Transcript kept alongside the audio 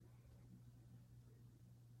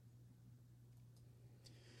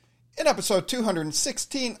In episode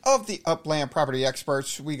 216 of the Upland Property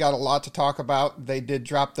Experts, we got a lot to talk about. They did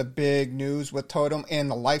drop the big news with Totem and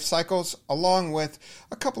the life cycles, along with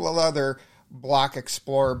a couple of other Block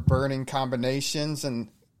Explorer burning combinations and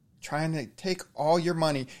trying to take all your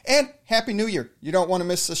money. And Happy New Year. You don't want to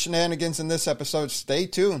miss the shenanigans in this episode. Stay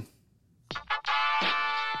tuned.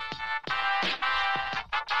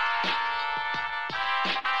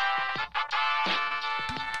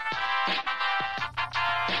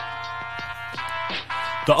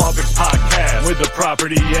 The Upix Podcast with the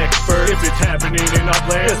property expert. If it's happening in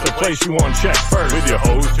Upland, it's the place you want to check first. With your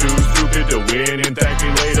host too stupid to win and thank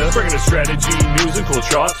me later. Bringing the strategy, news, and cool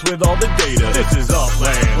charts with all the data. This is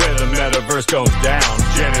Upland, where the metaverse goes down.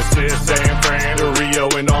 Genesis, San Fran, to Rio,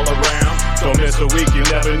 and all around. Don't miss a week, you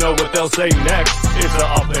never know what they'll say next. It's the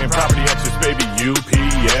Upland Property Experts, baby,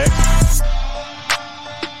 UPX.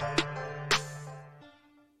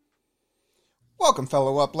 Welcome,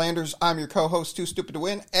 fellow Uplanders. I'm your co-host, Too Stupid to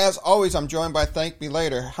Win. As always, I'm joined by Thank Me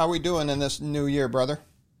Later. How are we doing in this new year, brother?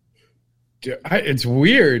 It's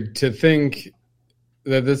weird to think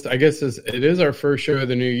that it is our first show of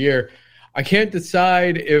the new year. I can't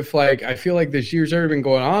decide if, I feel like this year's already been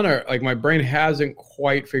going on, or, my brain hasn't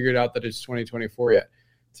quite figured out that it's 2024 yet.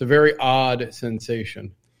 It's a very odd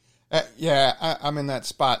sensation. I'm in that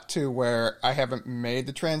spot too where I haven't made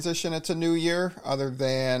the transition. It's a new year, other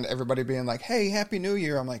than everybody being like, "Hey, Happy New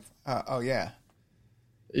Year." I'm like, "Oh yeah."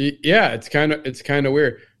 Yeah, it's kind of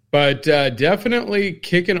weird, but definitely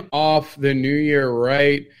kicking off the new year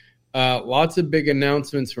right. Lots of big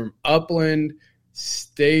announcements from Upland.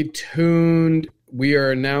 Stay tuned. We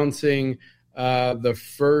are announcing the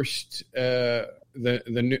first a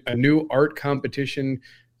new art competition.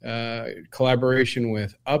 Collaboration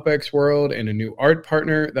with UpX World and a new art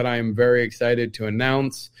partner that I am very excited to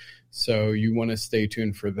announce. So you want to stay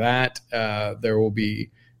tuned for that. There will be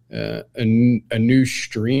a new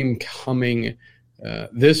stream coming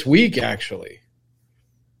this week, actually.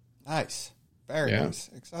 Nice. Very nice.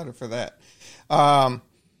 Excited for that. And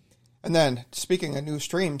then, speaking of new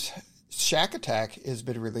streams, Shack Attack has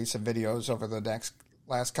been releasing videos over the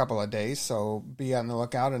last couple of days, so be on the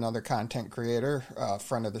lookout. Another content creator,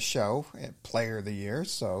 friend of the show, player of the year,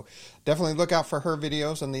 so definitely look out for her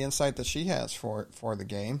videos and the insight that she has for the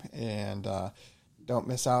game, and don't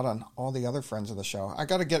miss out on all the other friends of the show. I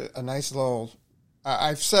got to get a nice little,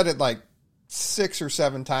 I've said it like 6 or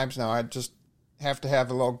 7 times now, I just have to have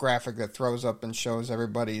a little graphic that throws up and shows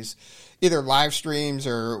everybody's either live streams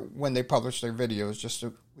or when they publish their videos, just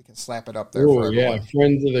so we can slap it up there for everyone. Yeah,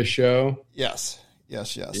 friends of the show. Yes.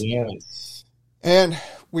 And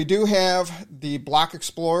we do have the Block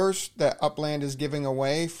Explorers that Upland is giving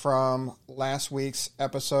away from last week's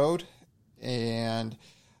episode. And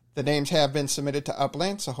the names have been submitted to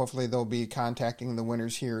Upland, so hopefully they'll be contacting the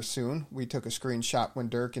winners here soon. We took a screenshot when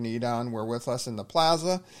Dirk and Edon were with us in the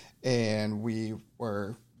plaza, and we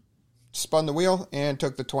spun the wheel and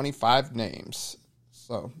took the 25 names.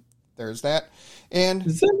 So there's that. And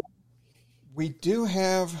we do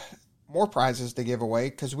have more prizes to give away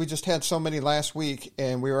because we just had so many last week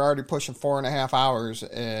and we were already pushing 4.5 hours.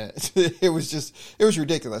 It was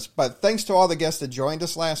ridiculous. But thanks to all the guests that joined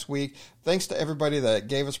us last week. Thanks to everybody that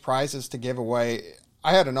gave us prizes to give away.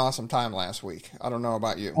 I had an awesome time last week. I don't know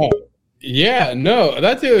about you. Oh, yeah, no,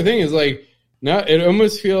 that's the other thing is now it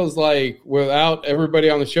almost feels like without everybody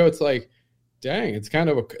on the show, it's like, dang, it's kind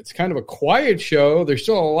of a quiet show. There's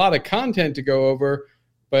still a lot of content to go over,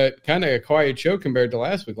 but kind of a quiet show compared to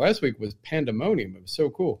last week. Last week was pandemonium. It was so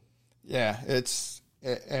cool. Yeah,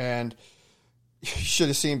 and you should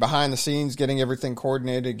have seen behind the scenes, getting everything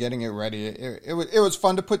coordinated, getting it ready. It was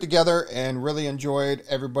fun to put together, and really enjoyed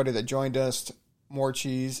everybody that joined us. More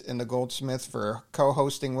Cheese and the Goldsmith for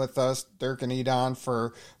co-hosting with us. Dirk and Edon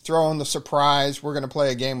for throwing the surprise. We're going to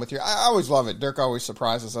play a game with you. I always love it. Dirk always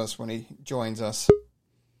surprises us when he joins us.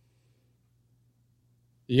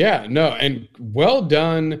 Yeah, no, and well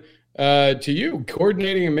done to you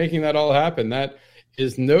coordinating and making that all happen. That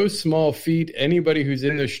is no small feat. Anybody who's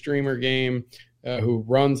in the streamer game who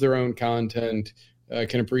runs their own content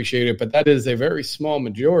can appreciate it, but that is a very small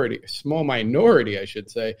minority, I should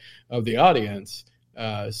say, of the audience.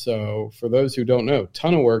 So for those who don't know,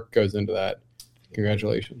 ton of work goes into that.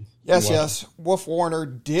 Congratulations. Yes. Wolf Warner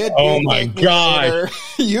did. Oh my God!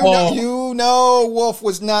 You know, Wolf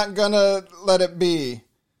was not gonna let it be.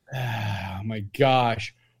 Oh my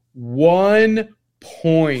gosh. 1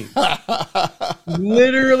 point.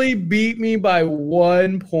 Literally beat me by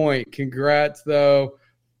 1 point. Congrats, though.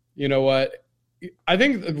 You know what? I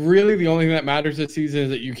think really the only thing that matters this season is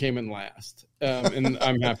that you came in last. And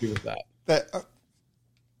I'm happy with that.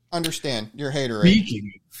 understand. You're a hater. Right?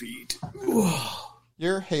 Speaking of feet.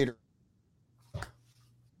 You're a hater.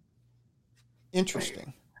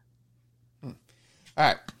 Interesting. All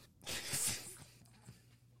right.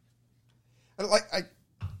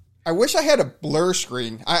 I wish I had a blur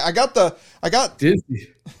screen. I got Disney.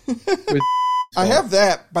 I have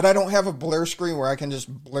that, but I don't have a blur screen where I can just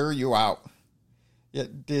blur you out.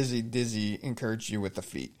 Yet Dizzy encouraged you with the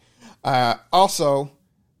feet. Also,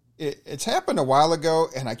 it's happened a while ago,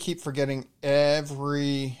 and I keep forgetting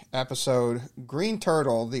every episode. Green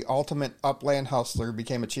Turtle, the ultimate upland hustler,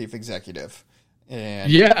 became a chief executive.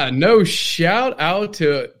 And yeah, no, shout out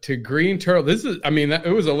to Green Turtle. It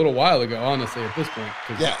was a little while ago, honestly, at this point.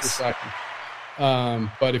 Yes.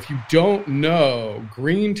 But if you don't know,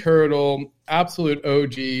 Green Turtle, absolute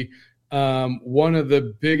OG, one of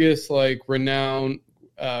the biggest, renowned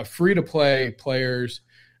free-to-play players.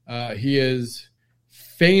 He is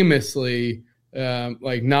famously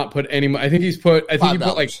not put any money. I think he put like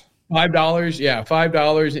 $5. Yeah,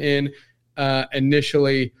 $5 in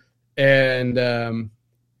initially. And I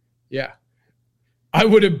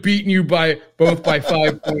would have beaten you by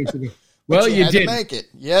 5 points. Well, you didn't make it.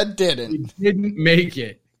 You didn't. You didn't make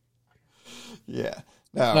it. Yeah.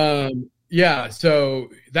 No. So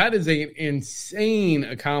that is an insane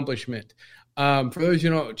accomplishment. For those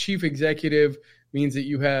chief executive means that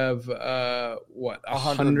you have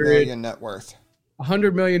 100 million net worth.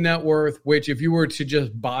 100 million net worth, which if you were to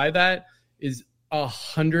just buy that is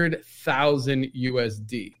 100,000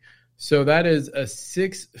 USD. So that is a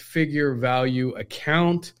 6-figure value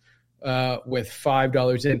account with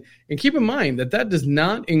 $5 in. And keep in mind that does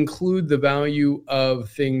not include the value of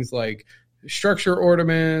things like structure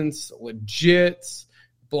ornaments, legits,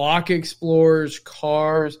 block explorers,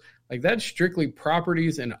 cars. Like that's strictly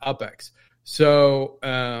properties and UpX. So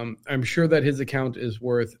I'm sure that his account is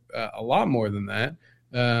worth a lot more than that.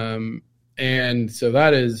 And so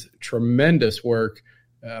that is tremendous work.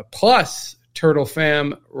 Plus Turtle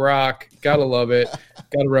Fam rock. Gotta love it.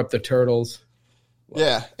 Gotta rep the turtles.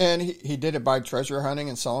 Yeah, and he did it by treasure hunting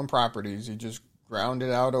and selling properties. He just ground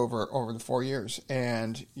it out over the 4 years.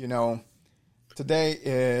 And, today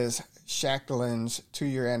is Shacklin's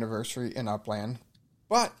 2-year anniversary in Upland.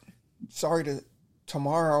 But,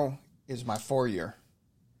 tomorrow is my 4-year.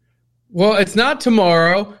 Well, it's not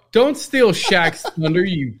tomorrow. Don't steal Shaq's thunder,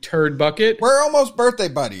 you turd bucket. We're almost birthday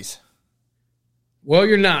buddies. Well,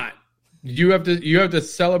 you're not. You have to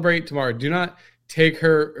celebrate tomorrow. Do not take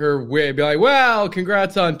her way. Be like, well,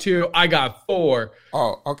 congrats on 2. I got 4.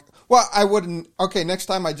 Oh, okay. Well, I wouldn't. Okay, next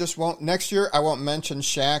time I just won't. Next year I won't mention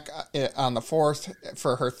Shaq on the 4th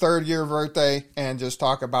for her 3rd year birthday, and just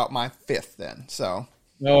talk about my 5th then. So.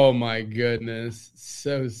 Oh my goodness,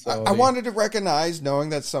 so sorry. I wanted to recognize, knowing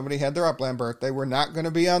that somebody had their Upland birthday. We're not going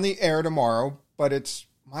to be on the air tomorrow, but it's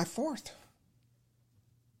my 4th.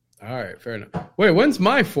 All right, fair enough. Wait, when's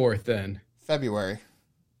my 4th then? February.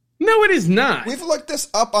 No, it is not. We've looked this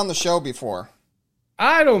up on the show before.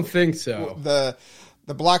 I don't think so. The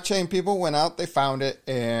blockchain people went out, they found it,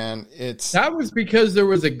 and it's... That was because there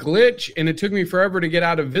was a glitch, and it took me forever to get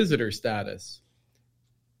out of visitor status.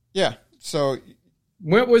 Yeah, so...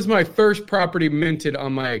 When was my first property minted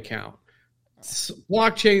on my account?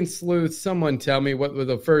 Blockchain sleuth, someone tell me what was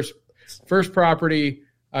the first property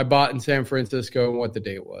I bought in San Francisco and what the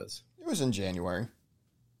date was. It was in January.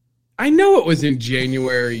 I know it was in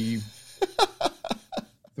January, you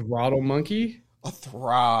throttle monkey. A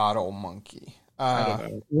throttle monkey. I don't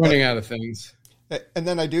know. Running out of things. And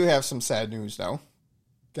then I do have some sad news, though.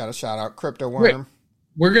 Got to shout out Crypto Worm.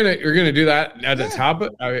 Wait, you're gonna do that at the top of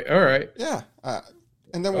all right. Yeah.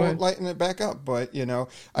 And then we'll lighten it back up. But,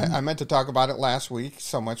 I meant to talk about it last week.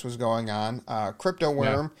 So much was going on. Crypto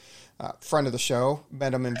Worm, friend of the show,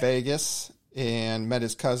 met him in Vegas and met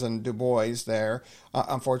his cousin Du Bois there.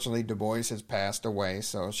 Unfortunately, Du Bois has passed away.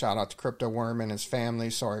 So shout out to Crypto Worm and his family.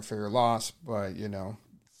 Sorry for your loss. But,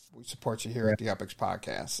 we support you here at the UpX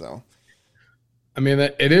Podcast. So, I mean,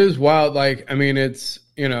 it is wild. It's,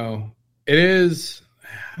 it is,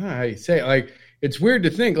 how do you say it? It's weird to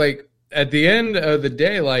think, at the end of the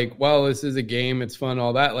day, while this is a game, it's fun,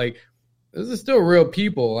 all that, this is still real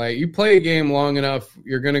people. You play a game long enough,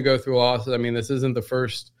 you're going to go through losses. I mean, this isn't the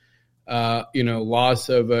first, loss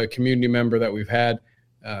of a community member that we've had.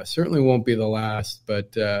 Certainly won't be the last,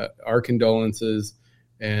 but our condolences.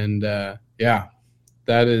 And,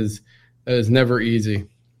 that is never easy.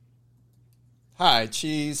 Hi,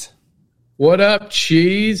 Cheese. What up,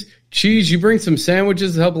 Cheese? Cheese, you bring some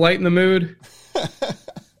sandwiches to help lighten the mood?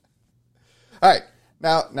 All right,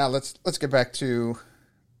 now let's get back to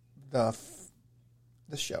the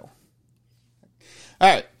show.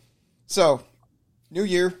 All right, so new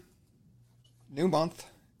year, new month,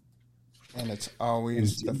 and it's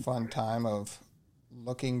always the fun time of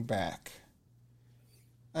looking back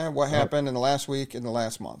and what happened in the last week, in the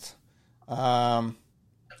last month. I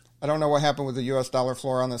don't know what happened with the U.S. dollar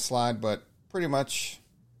floor on this slide, but pretty much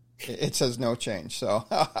it says no change. So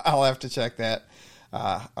I'll have to check that.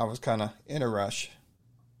 I was kind of in a rush.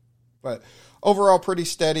 But overall, pretty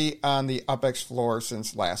steady on the UPEX floor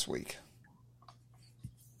since last week.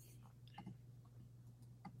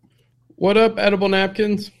 What up, edible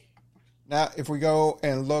napkins? Now, if we go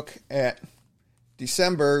and look at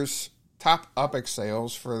December's top UPEX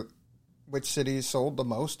sales for which cities sold the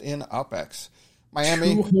most in UPEX.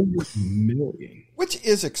 Miami, 200 million. Which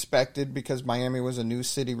is expected because Miami was a new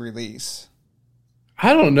city release.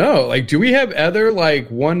 I don't know. Like, do we have other, like,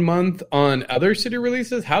 1 month on other city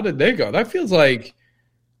releases? How did they go? That feels like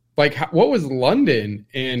what was London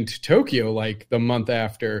and Tokyo like the month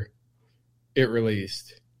after it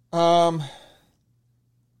released? Let's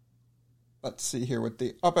see here with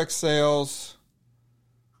the UPEX sales.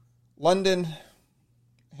 London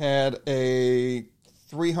had a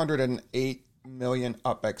 308 million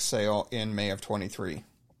UPEX sale in May of 23.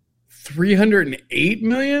 308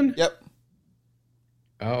 million? Yep.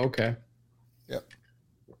 Oh, okay. Yep.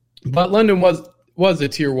 But London was a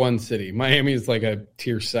tier 1 city. Miami is like a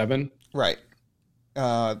tier 7. Right.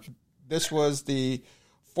 This was the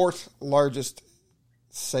 4th largest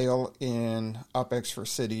sale in UPEX for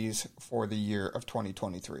cities for the year of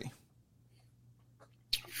 2023.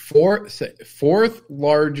 Fourth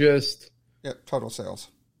largest. Yep, total sales.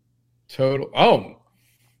 Total. Oh,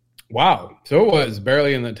 wow. So it was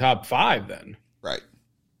barely in the top 5 then. Right.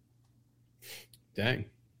 Dang.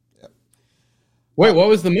 Yep. Wait, what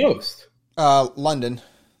was the most? London.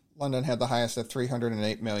 London had the highest at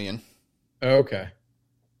 308 million. Okay.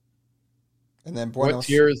 And then Buenos. What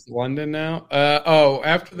tier is London now?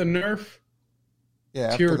 After the nerf?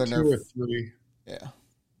 Yeah, tier after the 2 nerf. or 3. Yeah.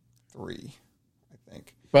 3, I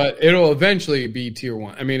think. But it'll eventually be tier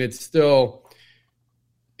 1. I mean, it's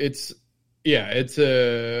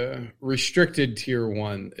a restricted tier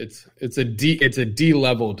 1. It's a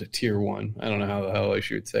de-leveled tier 1. I don't know how the hell I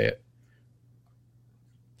should say it.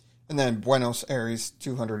 And then Buenos Aires,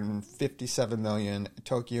 257 million,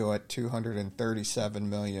 Tokyo at 237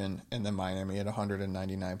 million, and then Miami at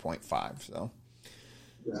 199.5. So,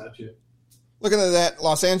 Gotcha. Looking at that,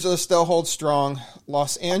 Los Angeles still holds strong.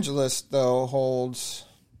 Los Angeles, though, holds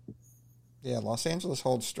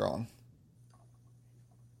strong.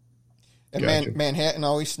 And Gotcha. Manhattan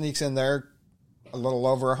always sneaks in there, a little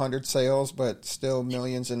over 100 sales, but still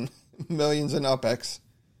millions in UPEX.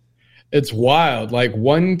 It's wild, like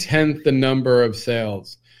 1/10 the number of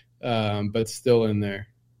sales, but still in there.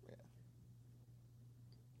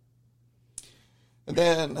 And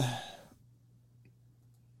then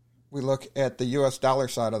we look at the U.S. dollar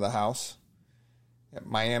side of the house.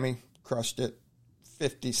 Miami crushed it,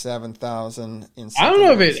 57,000 in. I don't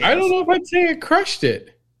know if I'd say it crushed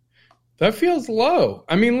it. That feels low.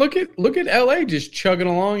 I mean, look at LA just chugging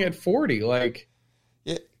along at 40. Like,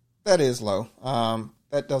 yeah, that is low.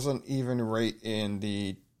 That doesn't even rate in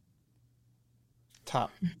the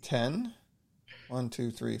top 10. 1,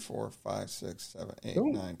 2, 3, 4, 5, 6, 7, 8,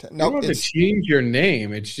 9, 10. No, you don't have to change your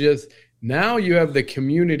name. It's just now you have the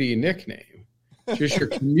community nickname. It's just your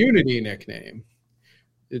community nickname.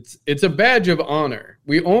 It's a badge of honor.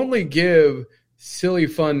 We only give silly,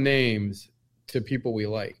 fun names to people we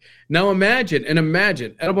like. Now imagine,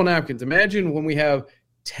 Edible Napkins, imagine when we have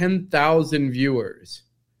 10,000 viewers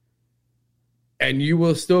and you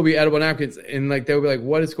will still be Edible Napkins, and like they'll be like,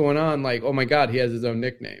 what is going on? Like, oh my God, he has his own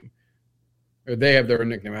nickname. Or they have their own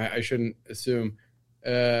nickname. I shouldn't assume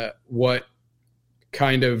what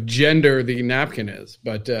kind of gender the napkin is,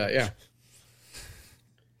 but yeah.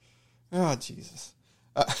 Oh, Jesus.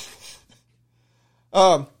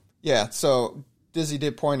 Yeah, so Dizzy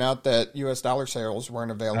did point out that U.S. dollar sales weren't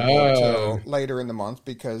available until later in the month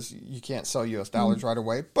because you can't sell U.S. dollars right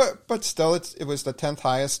away. But still, it was the 10th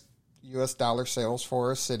highest U.S. dollar sales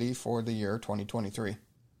for a city for the year 2023.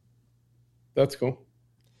 That's cool.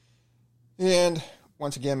 And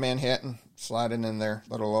once again, Manhattan sliding in there,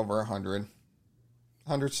 a little over 100.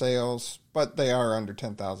 100 sales, but they are under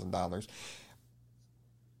 $10,000.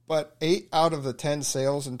 But 8 out of the 10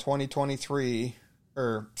 sales in 2023,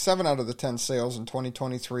 or 7 out of the 10 sales in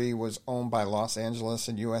 2023 was owned by Los Angeles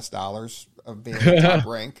in U.S. dollars, of being the top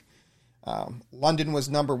rank. London was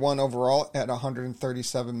number 1 overall at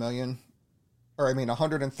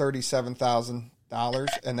 $137,000,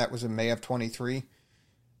 and that was in May of 23.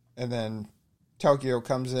 And then Tokyo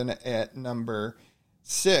comes in at number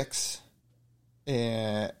 6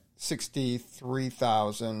 at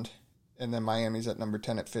 $63,000, and then Miami's at number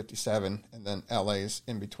 10 at 57, and then LA's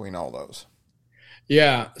in between all those.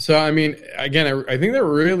 Yeah. So, I mean, again, I think that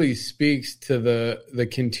really speaks to the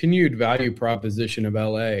continued value proposition of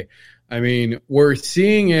LA. I mean, we're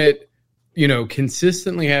seeing it,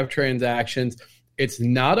 consistently have transactions. It's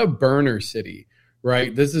not a burner city,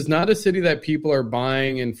 right? This is not a city that people are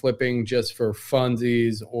buying and flipping just for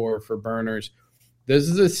funsies or for burners. This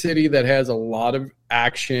is a city that has a lot of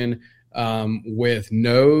action with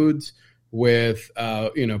nodes, with,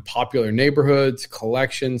 popular neighborhoods,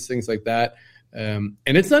 collections, things like that. And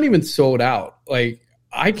it's not even sold out. Like,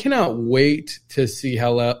 I cannot wait to see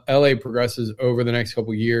how LA progresses over the next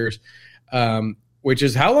couple of years, which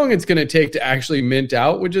is how long it's going to take to actually mint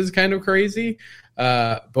out, which is kind of crazy.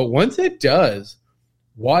 But once it does,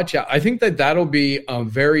 watch out. I think that that'll be a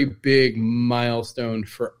very big milestone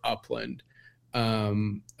for Upland.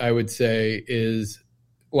 I would say is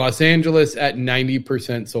Los Angeles at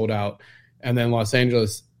 90% sold out, and then Los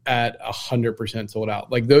Angeles at 100% sold out.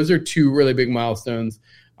 Like, those are two really big milestones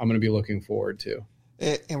I'm going to be looking forward to.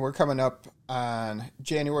 And we're coming up on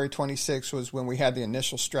January 26th was when we had the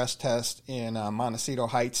initial stress test in Montecito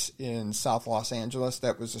Heights in South Los Angeles.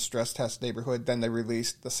 That was a stress test neighborhood. Then they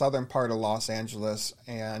released the southern part of Los Angeles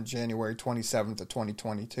on January 27th of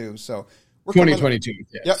 2022. So we're 2022.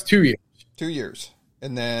 Yes. Yep. 2 years. 2 years.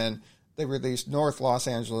 And then they released North Los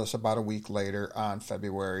Angeles about a week later on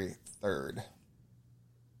February 3rd.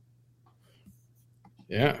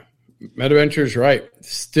 Yeah. MetaVenture's right.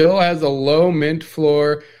 Still has a low mint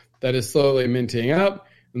floor that is slowly minting up.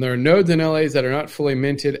 And there are nodes in LA that are not fully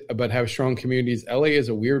minted but have strong communities. LA is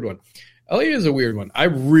a weird one. I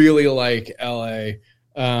really like LA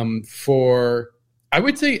I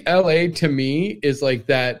would say LA to me is like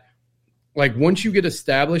that. Like, once you get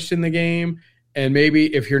established in the game, and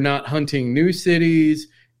maybe if you're not hunting new cities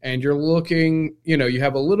and you're looking, you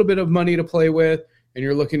have a little bit of money to play with, and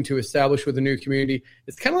you're looking to establish with a new community,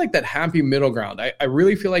 it's kind of like that happy middle ground. I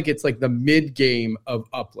really feel like it's like the mid game of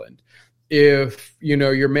Upland. If,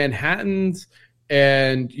 your Manhattans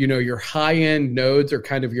and, your high-end nodes are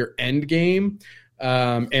kind of your end game,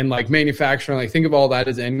 and like manufacturing, like think of all that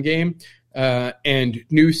as end game, and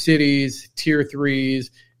new cities, tier 3s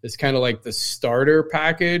is kind of like the starter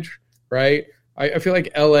package, right? I feel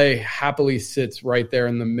like LA happily sits right there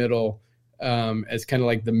in the middle as kind of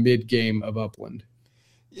like the mid game of Upland.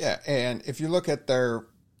 Yeah, and if you look at their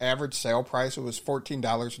average sale price, it was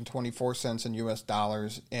 $14.24 in US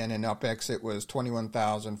dollars, and in UpX it was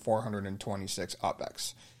 $21,426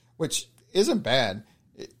 UpX, which isn't bad.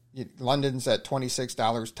 London's at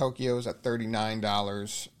 $26, Tokyo's at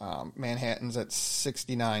 $39, Manhattan's at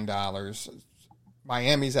 $69,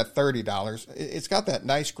 Miami's at $30. It's got that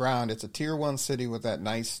nice ground. It's a tier 1 city with that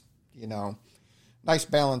nice, nice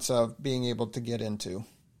balance of being able to get into.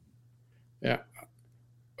 Yeah.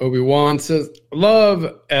 Obi-Wan says, love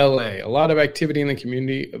LA. A lot of activity in the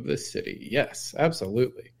community of this city. Yes,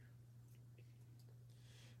 absolutely.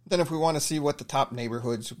 Then if we want to see what the top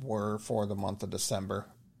neighborhoods were for the month of December,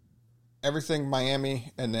 everything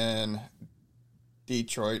Miami and then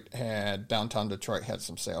downtown Detroit had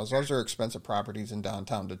some sales. Those are expensive properties in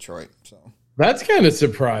downtown Detroit. So that's kind of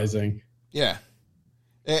surprising. Yeah.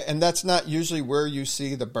 And that's not usually where you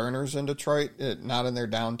see the burners in Detroit, not in their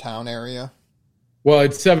downtown area. Well,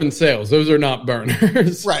 it's 7 sales. Those are not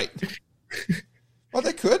burners. Right. Well,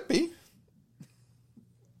 they could be.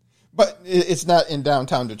 But it's not in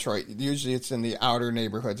downtown Detroit. Usually it's in the outer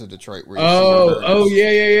neighborhoods of Detroit. Where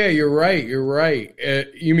yeah. You're right.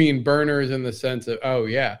 You mean burners in the sense of,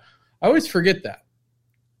 I always forget that.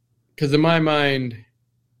 Because in my mind,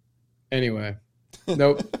 anyway.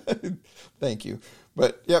 Nope. Thank you.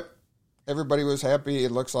 But, yep, everybody was happy,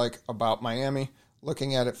 it looks like, about Miami.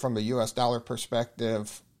 Looking at it from the U.S. dollar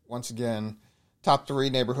perspective, once again, top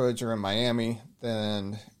 3 neighborhoods are in Miami.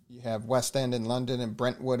 Then you have West End in London and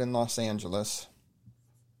Brentwood in Los Angeles.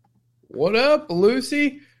 What up,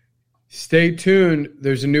 Lucy? Stay tuned.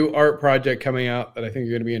 There's a new art project coming out that I think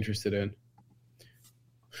you're going to be interested in.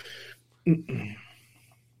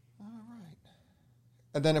 All right.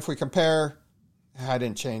 And then if we compare, I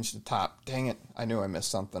didn't change the top. Dang it. I knew I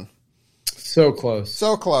missed something. So close.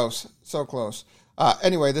 So close.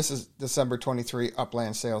 Anyway, this is December 23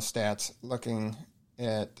 Upland sales stats, looking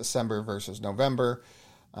at December versus November.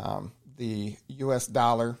 The U.S.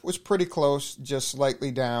 dollar was pretty close, just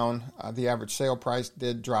slightly down. The average sale price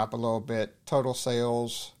did drop a little bit. Total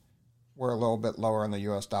sales were a little bit lower on the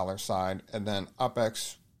U.S. dollar side. And then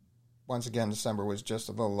UpX, once again, December was just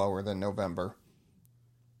a little lower than November.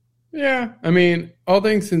 Yeah, I mean, all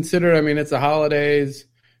things considered, it's the holidays.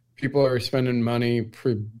 People are spending money,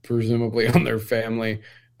 presumably on their family.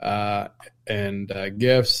 and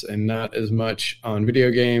gifts, and not as much on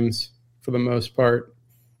video games for the most part.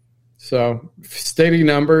 So steady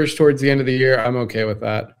numbers towards the end of the year, I'm okay with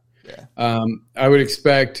that. Yeah. I would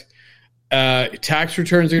expect tax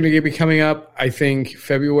returns are going to be coming up. I think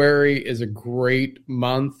February is a great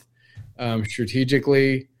month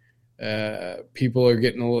strategically. People are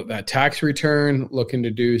getting that tax return, looking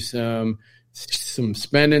to do some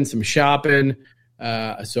spending, some shopping.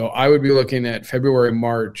 So I would be looking at February,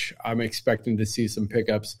 March. I'm expecting to see some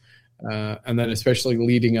pickups, and then especially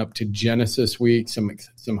leading up to Genesis week,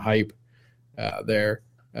 some hype there.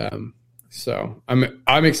 So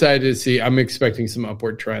I'm excited to see. I'm expecting some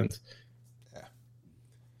upward trends. Yeah.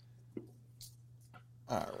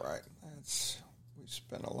 All right. We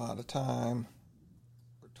spent a lot of time.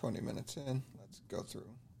 We're 20 minutes in. Let's go through.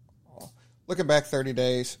 Looking back 30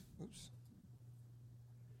 days. Oops.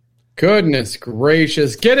 Goodness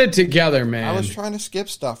gracious. Get it together, man. I was trying to skip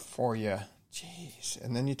stuff for you. Jeez.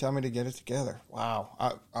 And then you tell me to get it together.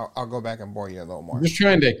 Wow. I'll go back and bore you a little more. I'm just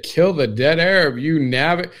trying to kill the dead air of you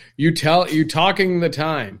talking the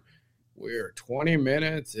time. We're 20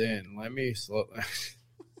 minutes in. Let me slow.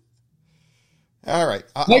 All right.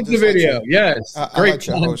 Like the video. Yes. I'll let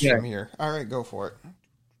you host from here. All right. Go for it.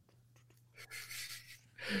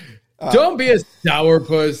 Don't be a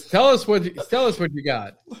sourpuss. Tell us what you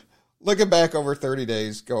got. Looking back over 30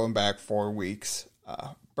 days, going back 4 weeks,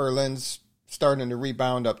 Berlin's starting to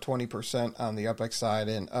rebound, up 20% on the UPX side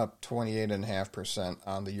and up 28.5%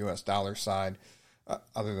 on the U.S. dollar side.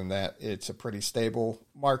 Other than that, it's a pretty stable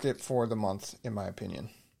market for the month, in my opinion.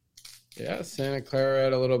 Yeah, Santa Clara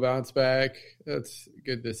had a little bounce back. That's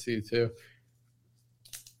good to see too.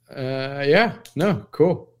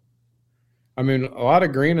 Cool. I mean, a lot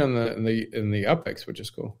of green in the UPX, which is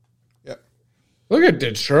cool. Yep. Look at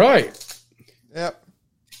Detroit. Yep.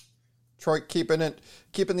 Detroit keeping the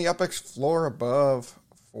UPX floor above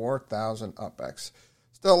 4,000 UPX.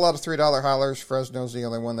 Still a lot of $3 hollers. Fresno's the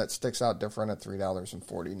only one that sticks out different at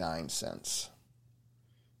 $3.49.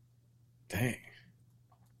 Dang.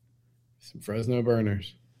 Some Fresno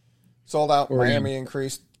burners. Sold out. Miami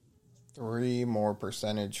increased 3% more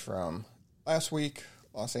from last week.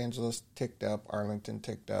 Los Angeles ticked up. Arlington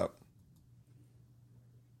ticked up.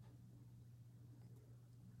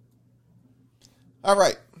 All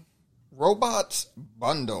right. Robots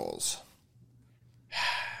bundles.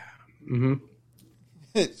 Mm-hmm.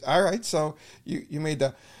 All right. So you made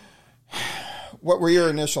the... What were your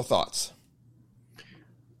initial thoughts?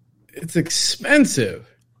 It's expensive.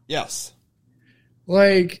 Yes.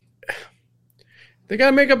 Like, they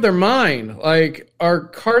got to make up their mind. Like, are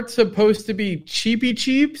carts supposed to be cheapy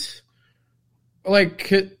cheaps?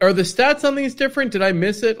 Like, are the stats on these different? Did I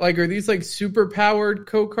miss it? Like, are these like super powered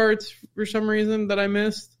go-karts for some reason that I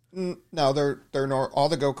missed? No, they're all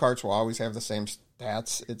the go-karts will always have the same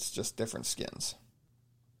stats. It's just different skins.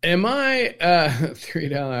 Am I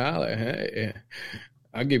 $3 holler? Hey,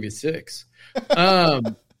 I'll give you 6.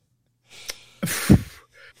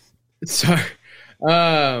 Sorry.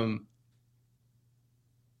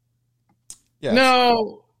 Yes.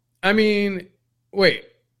 No, I mean, wait,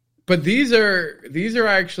 but these are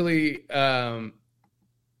actually.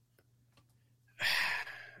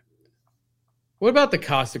 What about the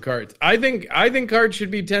cost of cards? I think cards should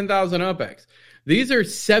be 10,000 UPX. These are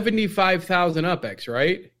 75,000 UPX,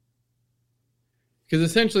 right? Because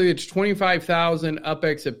essentially it's 25,000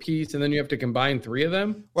 UPX a piece, and then you have to combine 3 of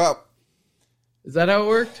them. Well, is that how it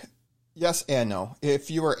worked? Yes and no. If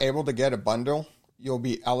you were able to get a bundle, you'll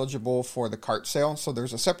be eligible for the cart sale. So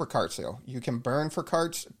there's a separate cart sale. You can burn for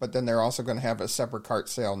carts, but then they're also going to have a separate cart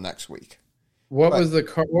sale next week. What was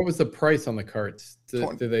the price on the carts?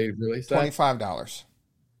 Did they release that? $25.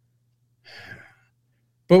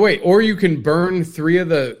 But wait, or you can burn 3 of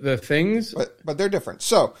the things? But they're different.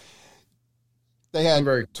 So they had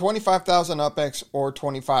 25,000 UPX or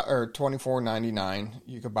 $24.99.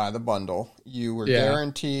 You could buy the bundle. You were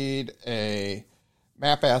guaranteed a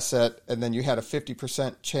map asset, and then you had a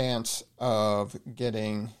 50% chance of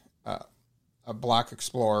getting a Block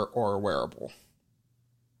Explorer or a wearable.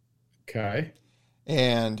 Okay.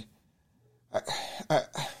 And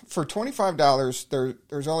for $25,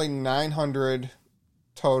 there's only 900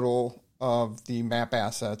 total of the map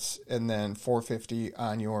assets, and then $450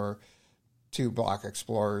 on your 2 Block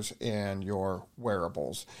Explorers and your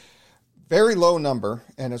wearables. Very low number,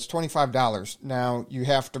 and it's $25. Now, you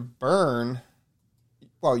have to burn...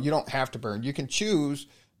 Well, you don't have to burn. You can choose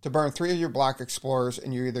to burn 3 of your Block Explorers,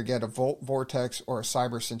 and you either get a Volt Vortex or a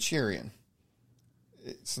Cyber Centurion.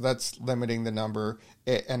 So that's limiting the number,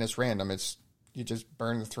 and it's random. You just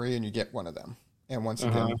burn the 3 and you get one of them. And once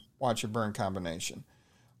again, watch your burn combination.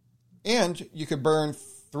 And you could burn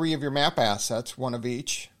 3 of your map assets, 1 of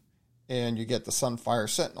each, and you get the Sunfire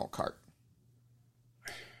Sentinel cart.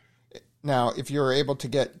 Now, if you're able to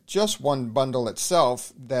get just one bundle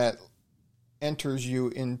itself, that enters you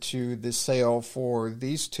into the sale for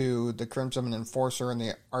these 2, the Crimson Enforcer and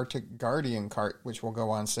the Arctic Guardian cart, which will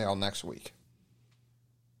go on sale next week.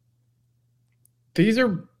 These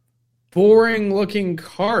are boring looking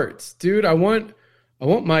carts, dude. I want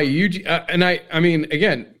my UG, and I mean,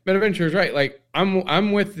 again, MetaVenture is right. Like,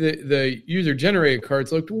 I'm with the user generated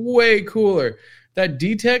carts. Looked way cooler. That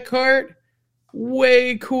D-Tech cart,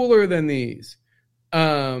 way cooler than these.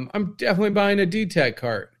 I'm definitely buying a D-Tech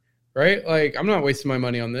cart, right? Like, I'm not wasting my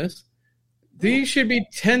money on this. These should be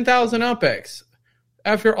 10,000 UpX.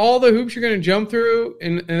 After all the hoops you're going to jump through,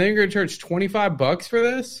 and then you're going to charge $25 for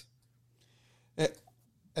this?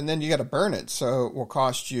 And then you got to burn it, so it will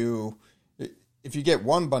cost you, if you get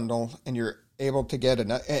one bundle and you're able to get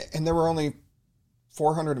enough, and there were only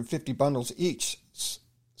 450 bundles each,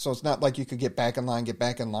 so it's not like you could get back in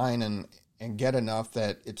line and get enough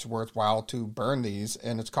that it's worthwhile to burn these,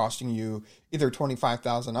 and it's costing you either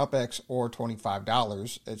 25,000 UpX or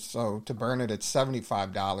 $25. So to burn it, it's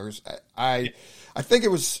 $75. I think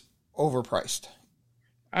it was overpriced.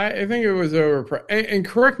 I think it was overpriced. And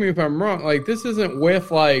correct me if I'm wrong. Like, this isn't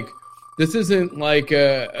like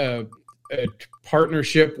a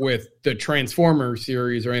partnership with the Transformer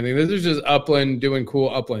series or anything. This is just Upland doing cool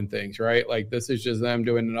Upland things, right? Like, this is just them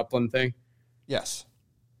doing an Upland thing. Yes.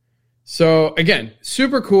 So again,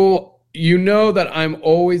 super cool. You know that I'm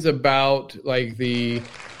always about like the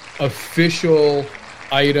official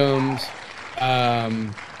items,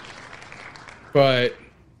 but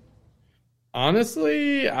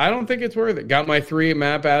honestly, I don't think it's worth it. Got my 3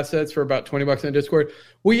 map assets for about $20 in Discord.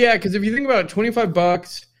 Well, yeah, because if you think about it,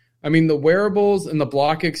 $25. I mean, the wearables and the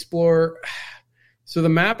Block Explorer. So the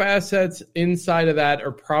map assets inside of that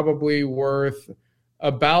are probably worth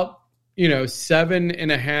about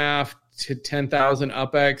 7.5 to 10,000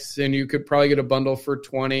 UpX, and you could probably get a bundle for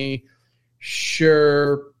 20.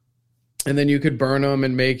 Sure. And then you could burn them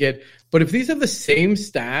and make it. But if these have the same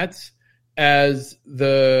stats as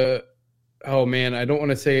the, oh man, I don't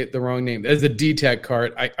want to say the wrong name, as the D-Tech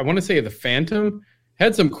cart, I want to say the Phantom,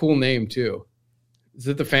 had some cool name too. Is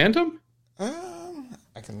it the Phantom?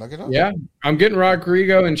 I can look it up. Yeah. I'm getting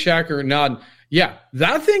Rodrigo and Shacker nodding. Yeah,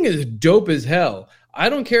 that thing is dope as hell. I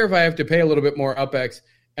don't care if I have to pay a little bit more UpX.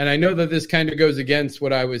 And I know that this kind of goes against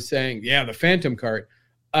what I was saying. Yeah, the Phantom cart.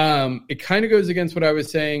 It kind of goes against what I was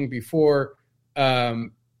saying before.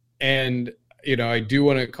 And, I do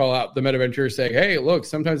want to call out the MetaVenture saying, hey, look,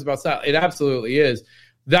 sometimes it's about style. It absolutely is.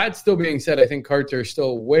 That still being said, I think carts are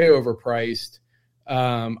still way overpriced.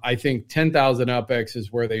 I think 10,000 UpX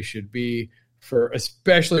is where they should be for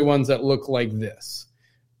especially ones that look like this.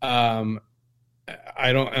 Unless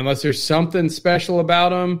there's something special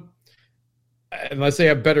about them, unless they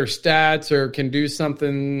have better stats or can do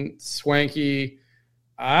something swanky,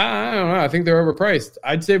 I don't know. I think they're overpriced.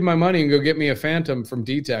 I'd save my money and go get me a Phantom from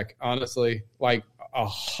D-Tech, honestly, like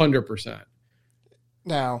 100%.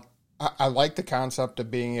 Now, I like the concept of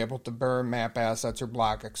being able to burn map assets or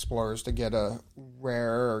Block Explorers to get a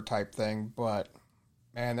rare type thing, but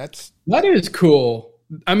man, that is cool.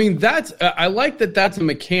 I mean, I like that that's a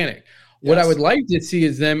mechanic. Yes. What I would like to see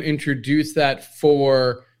is them introduce that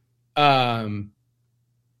for a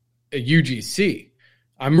UGC.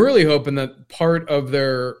 I'm really hoping that part of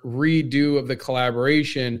their redo of the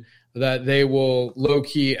collaboration that they will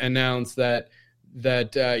low-key announce that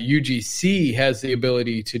UGC has the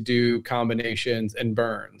ability to do combinations and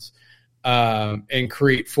burns and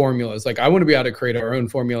create formulas. Like, I want to be able to create our own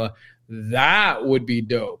formula. That would be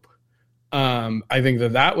dope. I think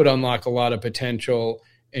that would unlock a lot of potential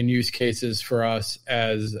and use cases for us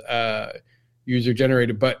as user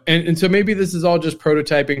generated. But and so maybe this is all just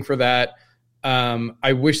prototyping for that.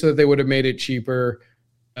 I wish that they would have made it cheaper.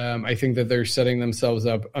 I think that they're setting themselves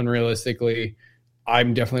up unrealistically.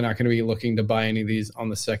 I'm definitely not going to be looking to buy any of these on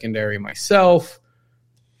the secondary myself.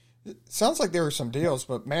 It sounds like there were some deals,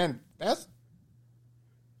 but man, that's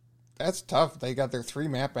tough. They got their 3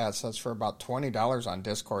 map assets for about $20 on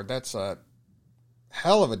Discord. That's a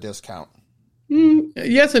hell of a discount.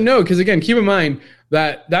 Yes and no, because again, keep in mind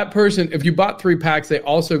that person, if you bought 3 packs, they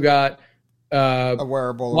also got a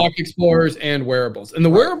wearable, Block Explorers and wearables. And the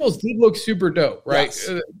wearables did look super dope, right? Yes.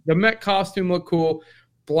 The mech costume looked cool.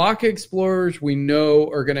 Block Explorers we know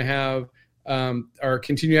are going to have or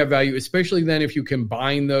continue to have value, especially then if you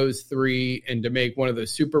combine those 3 and to make one of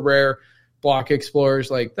those super rare Block Explorers.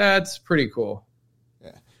 Like, that's pretty cool.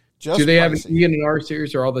 Yeah. Do they have an E and an R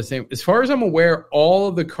series or all the same? As far as I'm aware, all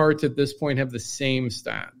of the carts at this point have the same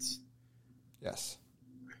stats. Yes.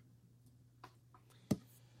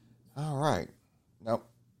 All right. Nope.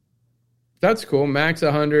 That's cool. Max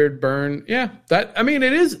 100 burn. Yeah,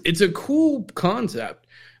 it's a cool concept.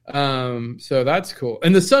 So that's cool.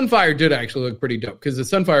 And the Sunfire did actually look pretty dope because the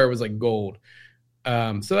Sunfire was like gold.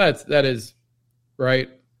 So that is right.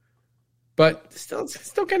 But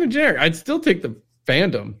still kind of generic. I'd still take the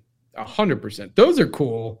Phantom 100%. Those are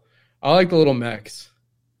cool. I like the little mechs.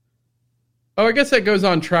 Oh, I guess that goes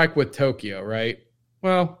on track with Tokyo, right?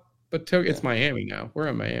 Well, but it's Miami now. We're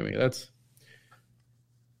in Miami.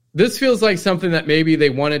 This feels like something that maybe they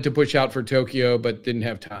wanted to push out for Tokyo, but didn't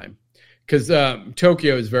have time. Because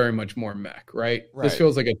Tokyo is very much more mech, right? This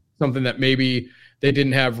feels like something that maybe they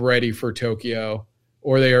didn't have ready for Tokyo,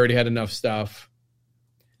 or they already had enough stuff.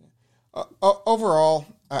 Overall,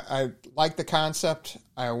 I like the concept.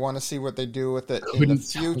 I want to see what they do with it in the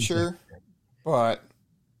future, but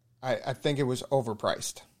I think it was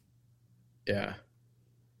overpriced. Yeah.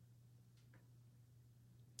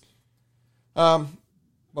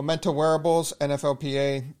 Memento Wearables,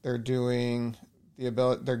 NFLPA, they're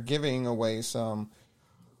giving away some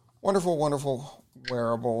wonderful, wonderful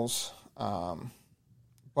wearables. But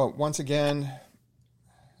once again,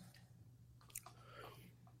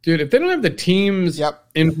 dude, if they don't have the team's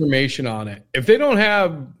information on it, if they don't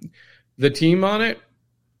have the team on it,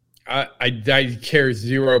 I care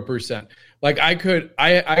 0%. Like I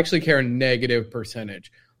actually care a negative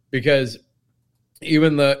percentage because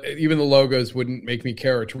even the logos wouldn't make me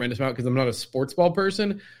care a tremendous amount because I'm not a sports ball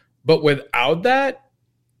person. But without that,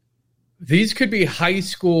 these could be high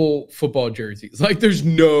school football jerseys. There's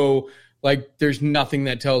nothing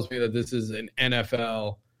that tells me that this is an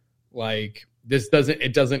NFL.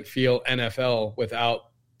 It doesn't feel NFL without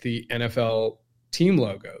the NFL team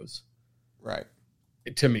logos. Right.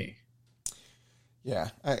 To me. Yeah,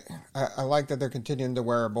 I like that they're continuing the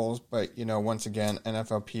wearables, but, once again,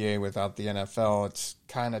 NFLPA without the NFL, it's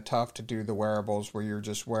kind of tough to do the wearables where you're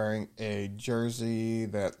just wearing a jersey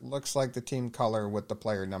that looks like the team color with the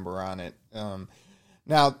player number on it.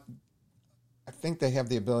 Now, I think they have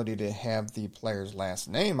the ability to have the player's last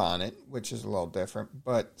name on it, which is a little different,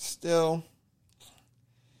 but still,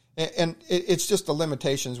 and it's just the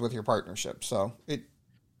limitations with your partnership, so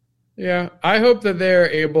Yeah, I hope that they're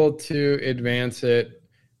able to advance it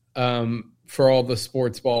for all the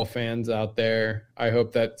sports ball fans out there. I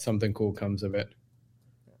hope that something cool comes of it.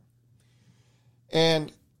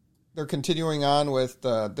 And they're continuing on with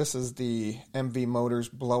this is the MV Motors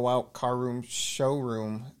Blowout Car Room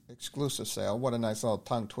Showroom exclusive sale. What a nice little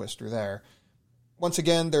tongue twister there. Once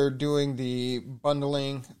again, they're doing the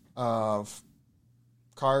bundling of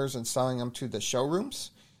cars and selling them to the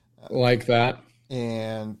showrooms. Like that.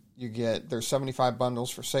 And there's 75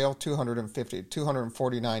 bundles for sale,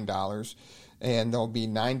 $249. And there'll be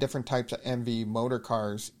 9 different types of MV motor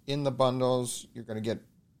cars in the bundles. You're going to get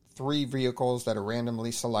 3 vehicles that are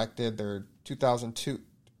randomly selected. They're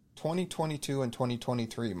 2022 and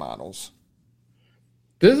 2023 models.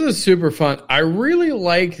 This is super fun. I really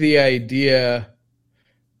like the idea.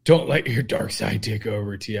 Don't let your dark side take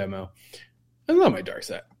over, TMO. I love my dark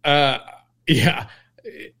side. Yeah.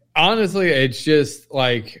 Honestly, it's just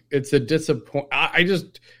it's a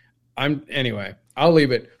disappointment. Anyway, I'll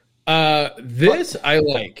leave it. This I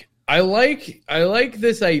like. I like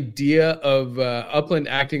this idea of Upland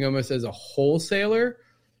acting almost as a wholesaler.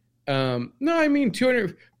 No, I mean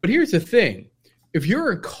 200. But here's the thing: if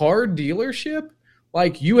you're a car dealership,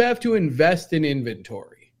 you have to invest in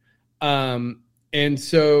inventory, and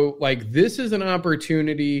so this is an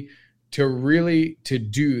opportunity to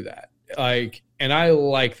do that. And I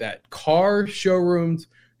like that. Car showrooms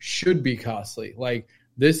should be costly.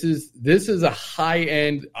 This is a high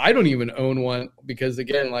end. I don't even own one because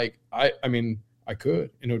again, I could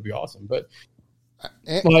and it would be awesome. But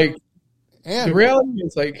the reality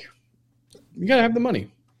is you gotta have the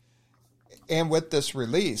money. And with this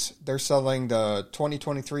release, they're selling the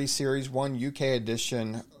 2023 Series 1 UK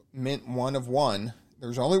edition mint 1 of 1.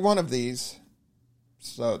 There's only one of these.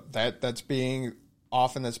 So that's being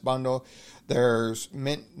off in this bundle. There's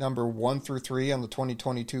mint number 1 through 3 on the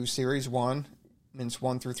 2022 Series 1. Mints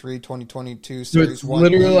 1 through 3, 2022 Series 1.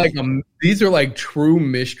 Literally these are true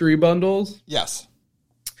mystery bundles. Yes.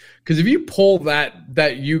 Because if you pull that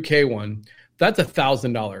UK one, that's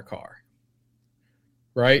 $1,000 car.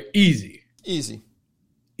 Right? Easy.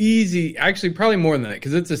 Actually, probably more than that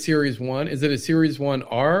because it's a Series 1. Is it a Series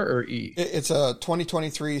 1R or E? It's a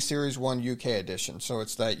 2023 Series 1 UK edition. So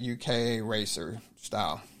it's that UK racer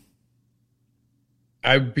style.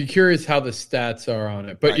 I'd be curious how the stats are on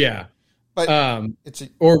it. But yeah. But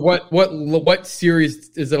what series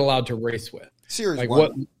is it allowed to race with? Series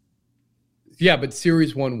 1. Yeah, but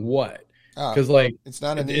Series 1 what? Because it's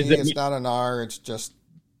not an E, it's not an R, it's just.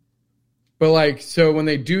 But so when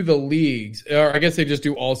they do the leagues, or I guess they just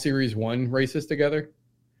do all Series 1 races together?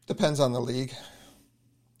 Depends on the league.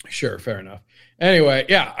 Sure, fair enough. Anyway,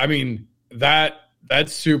 yeah, I mean,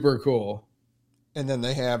 that's super cool. And then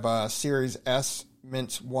they have Series S,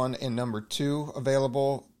 Mints 1 and number 2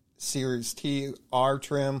 available. Series T, R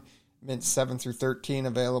trim, Mints 7 through 13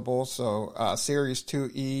 available. So Series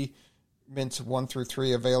 2E, Mints 1 through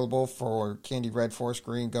 3 available for Candy Red, Forest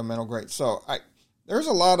Green, Gunmetal Gray. So there's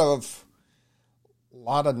a lot of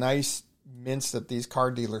nice mints that these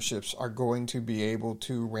car dealerships are going to be able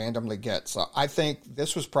to randomly get. So I think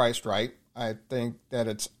this was priced right. I think that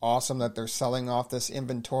it's awesome that they're selling off this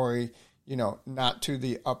inventory, not to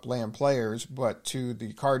the Upland players, but to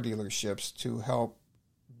the car dealerships to help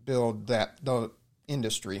build the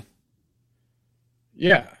industry.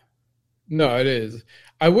 Yeah. No, it is.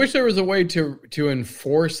 I wish there was a way to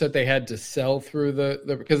enforce that they had to sell through the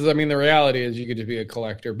because I mean the reality is you could just be a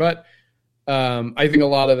collector, but I think a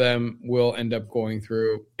lot of them will end up going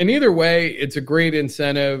through. And either way, it's a great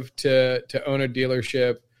incentive to own a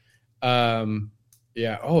dealership.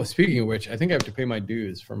 Yeah. Oh, speaking of which, I think I have to pay my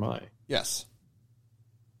dues for mine. Yes.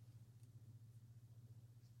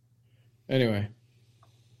 Anyway.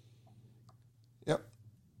 Yep.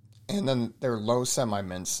 And then they're low semi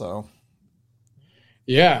mints, so.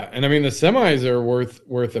 Yeah, and I mean the semis are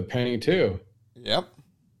worth a penny too. Yep.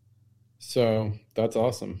 So that's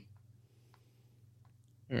awesome.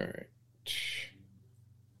 All right.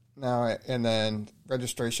 Now, and then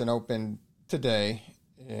registration opened today,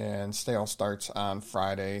 and sale starts on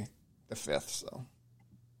Friday the 5th. So,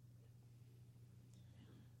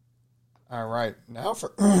 all right, now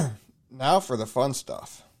for the fun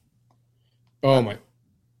stuff. Oh my!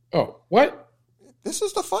 Oh, what? This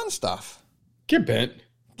is the fun stuff. Get bent.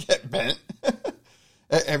 Get bent.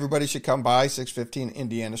 Everybody should come by 615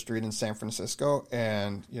 Indiana Street in San Francisco.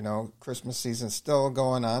 And, Christmas season's still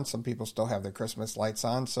going on. Some people still have their Christmas lights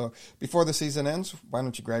on. So before the season ends, why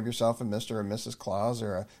don't you grab yourself a Mr. or Mrs. Claus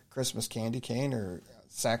or a Christmas candy cane or a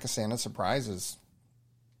sack of Santa surprises.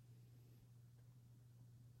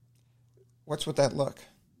 What's with that look?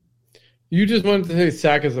 You just wanted to say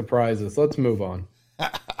sack of surprises. Let's move on.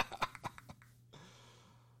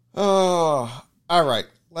 Oh, all right.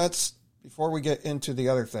 Before we get into the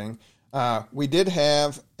other thing, we did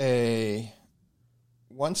have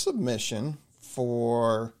one submission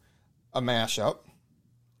for a mashup,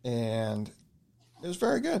 and it was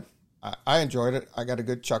very good. I enjoyed it. I got a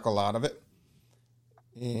good chuckle out of it,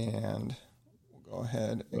 and we'll go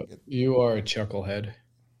ahead and get. You are a chucklehead.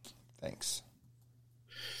 Thanks.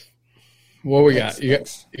 What we got? You got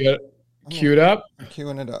it queued up? I'm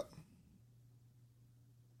queuing it up.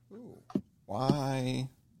 Ooh, why?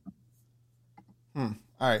 All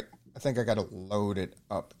right. I think I got to load it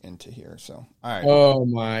up into here. So, all right. Oh,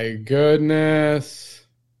 my goodness.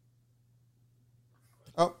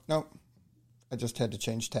 Oh, no. I just had to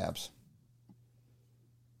change tabs.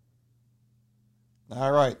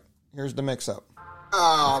 All right. Here's the mix-up.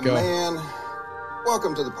 Oh, man.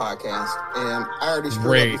 Welcome to the podcast. And I already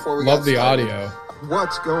screwed up before we got started. Love the audio.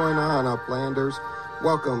 What's going on, Uplanders?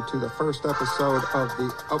 Welcome to the first episode of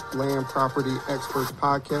the Upland Property Experts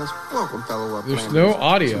Podcast. Welcome, fellow Uplanders. There's no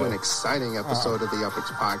audio. To an exciting episode of the UpX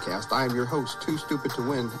Podcast. I am your host, Too Stupid to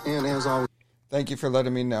Win, and as always, thank you for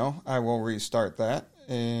letting me know. I will restart that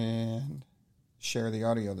and share the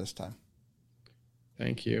audio this time.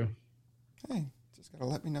 Thank you. Hey, just got to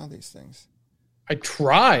let me know these things. I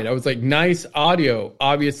tried. I was like, nice audio,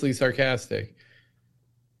 obviously sarcastic.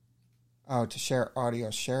 Oh, to share audio,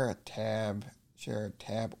 share a tab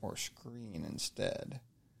or screen instead.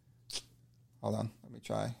 Hold on, let me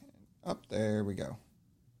try. Up there we go.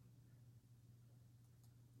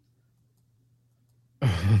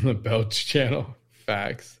 The Belch channel.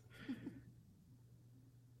 Facts.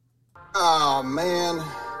 Oh, man.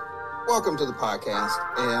 Welcome to the podcast.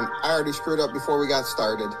 And I already screwed up before we got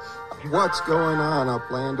started. What's going on,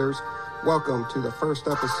 Uplanders? Welcome to the first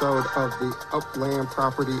episode of the Upland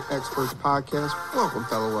Property Experts Podcast. Welcome,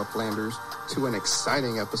 fellow Uplanders, to an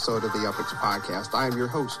exciting episode of the UpX Podcast. I am your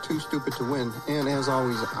host, Too Stupid to Win, and as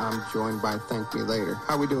always, I'm joined by Thank Me Later.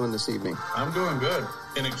 How are we doing this evening? I'm doing good.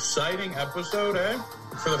 An exciting episode, eh?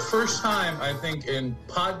 For the first time, I think, in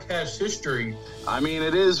podcast history. I mean,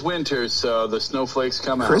 it is winter, so the snowflakes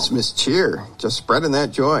come out. Christmas cheer. Just spreading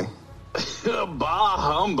that joy. Bah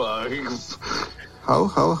humbug. Ho,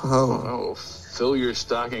 ho, ho. Oh, fill your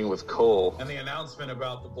stocking with coal. And the announcement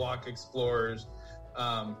about the Block Explorers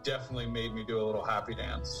definitely made me do a little happy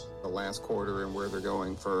dance. The last quarter and where they're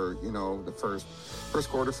going for, the first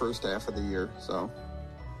quarter, first half of the year. So,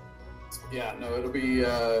 yeah, no, it'll be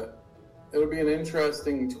an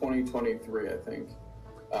interesting 2023, I think.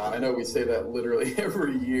 I know we say that literally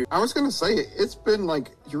every year. I was going to say, it's been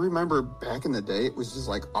like, you remember back in the day, it was just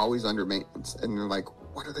like always under maintenance. And they're like,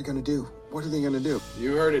 what are they going to do? What are they going to do?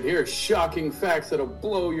 You heard it here. Shocking facts that'll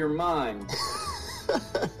blow your mind.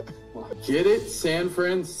 Get it? San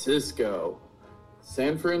Francisco.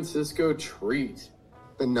 San Francisco treat.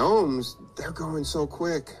 The Gnomes, they're going so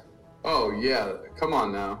quick. Oh, yeah. Come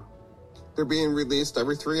on now. They're being released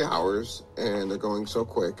every 3 hours, and they're going so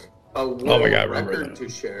quick. A world record to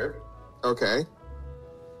share. Okay.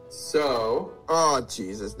 So. Oh,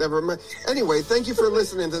 Jesus. Never mind. Anyway, thank you for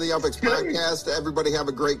listening to the UpX podcast. Everybody have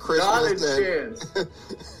a great Christmas. Not a chance.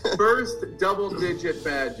 First double-digit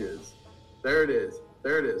badges. There it is.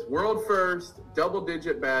 World first,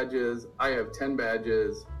 double-digit badges. I have 10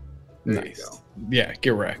 badges. There you go. Yeah,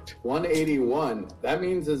 get wrecked. 181. That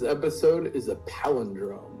means this episode is a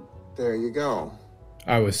palindrome. There you go.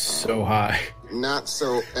 I was so high. Not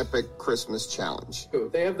so epic Christmas challenge. Ooh,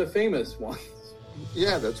 they have the famous ones.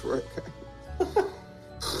 Yeah, that's right.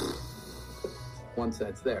 Once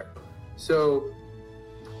that's there. So,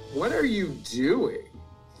 what are you doing?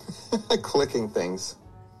 Clicking things.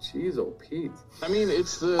 Jeez, old Pete. I mean,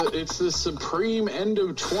 it's the supreme end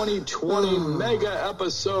of 2020 mega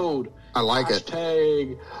episode. I like it.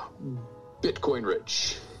 Hashtag Bitcoin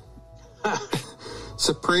rich.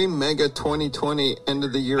 Supreme Mega 2020 end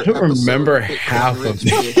of the year. I don't episode. remember half of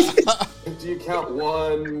it. Do you count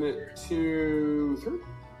 1, 2, 3?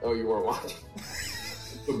 Oh, you were watching.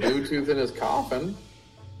 The Bluetooth in his coffin.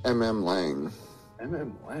 MM Lang.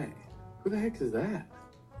 MM Lang. Who the heck is that?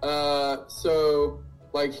 So,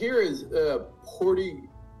 like, here is Porty.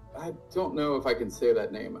 I don't know if I can say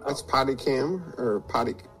that name. That's Potty Cam or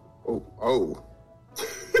Potty. Oh.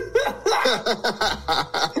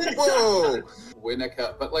 Whoa.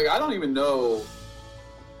 Winnetka, but like I don't even know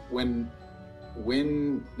Winnetka.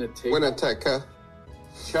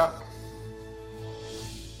 Chuck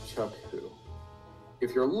who?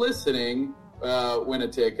 If you're listening,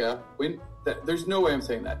 Winnetka, there's no way I'm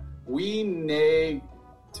saying that. Winnetka.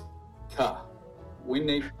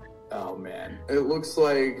 Oh man, it looks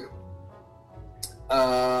like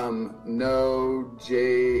no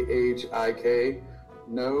JHIK,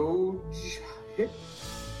 no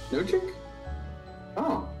chick.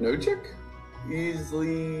 Oh, no chick?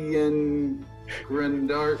 Easley and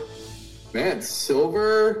Grandart. Man,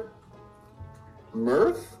 Silver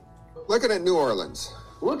Mirth? Looking at New Orleans.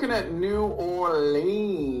 Looking at New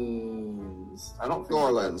Orleans. I don't think New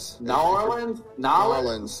Orleans. New Orleans?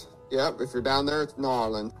 Yep, if you're down there, it's New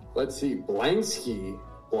Orleans. Let's see. Blanchky.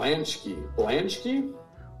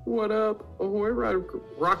 What up? Oh, we're right.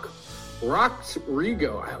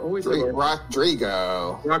 Rockdrigo. I always say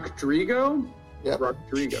Rockdrigo. Rockdrigo? Yep.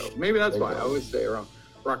 Rockdrigo. Maybe that's why I always say it wrong.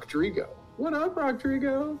 Rockdrigo. What up,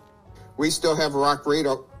 Rockdrigo? We still have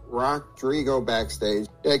Rockdrigo backstage.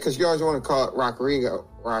 Yeah, because you always want to call it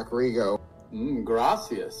Rockrigo.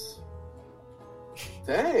 Gracias.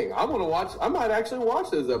 Dang, I want to watch. I might actually watch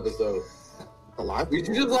this episode. A lot. We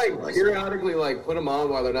should just like periodically like put them on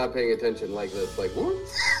while they're not paying attention, like this. Like what?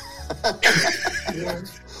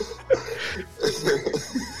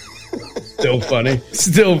 Still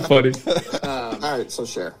funny. All right, so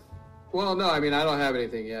share. Well, no, I mean I don't have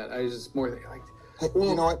anything yet. I was just more thinking like. Hey, well,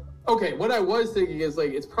 you know what? Okay, what I was thinking is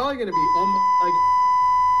like it's probably going to be like.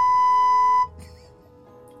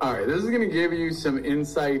 All right, this is going to give you some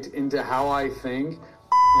insight into how I think,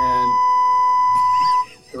 and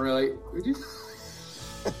really, would you?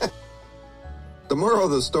 The moral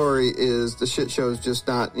of the story is the shit show is just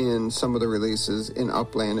not in some of the releases in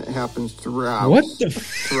Upland. It happens throughout. What?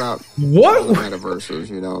 Throughout What? all the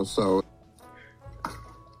metaverses, So, all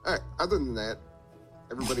right. Other than that,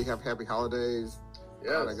 everybody have happy holidays.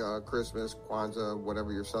 Yes. Hanukkah, Christmas, Kwanzaa,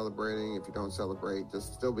 whatever you're celebrating. If you don't celebrate,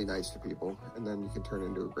 just still be nice to people, and then you can turn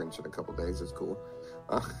into a Grinch in a couple days. It's cool.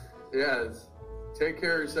 Yes. Take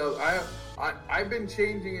care of yourself. I've been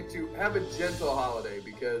changing it to have a gentle holiday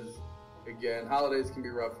because, again, holidays can be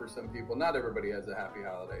rough for some people. Not everybody has a happy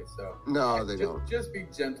holiday, so No, they don't. Just be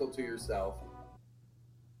gentle to yourself.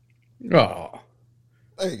 Oh.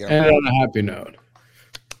 There you go. And on a happy note.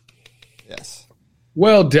 Yes.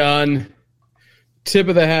 Well done. Tip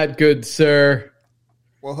of the hat, good sir.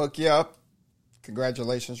 We'll hook you up.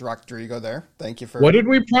 Congratulations, Rockdrigo there. Thank you for What did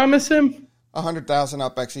we promise him? 100,000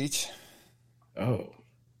 UpX each. Oh.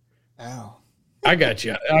 Ow. I got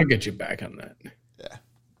you. I'll get you back on that. Yeah.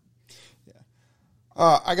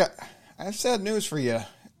 I I have sad news for you,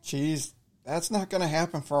 Cheese. That's not going to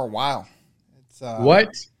happen for a while. It's What?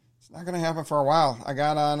 It's not going to happen for a while. I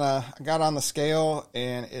got on the scale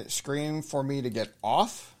and it screamed for me to get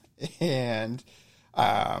off, and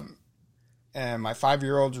my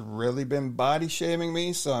 5-year-old's really been body shaming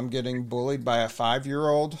me, so I'm getting bullied by a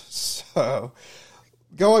 5-year-old. So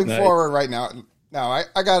going forward right now. Now, I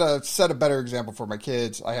got to set a better example for my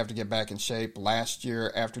kids. I have to get back in shape. Last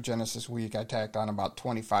year, after Genesis Week, I tacked on about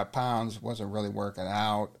 25 pounds. Wasn't really working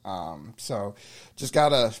out. So just got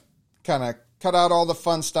to kind of cut out all the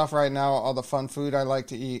fun stuff right now, all the fun food I like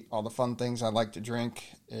to eat, all the fun things I like to drink,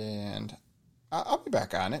 and I'll be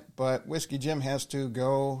back on it. But Whiskey Jim has to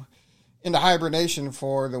go into hibernation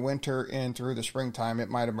for the winter and through the springtime. It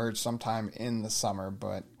might emerge sometime in the summer,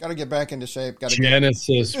 but got to get back into shape.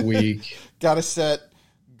 Genesis Week. Got to set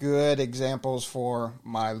good examples for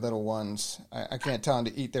my little ones. I can't tell them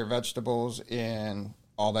to eat their vegetables and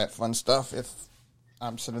all that fun stuff if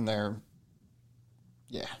I'm sitting there.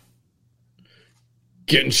 Yeah.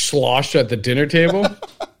 Getting sloshed at the dinner table?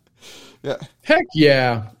 Yeah. Heck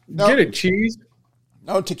yeah. No. Get it, Cheese.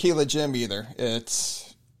 No Tequila Jim either. It's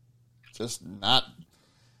just not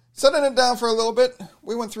setting it down for a little bit.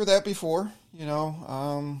 We went through that before,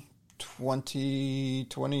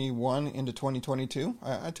 2021 into 2022.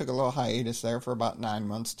 I took a little hiatus there for about 9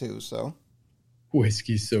 months too. So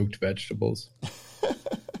Whiskey-soaked vegetables.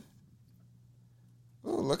 Ooh,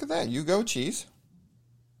 look at that. You go, Cheese.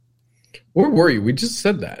 Where were you? We just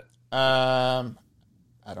said that. I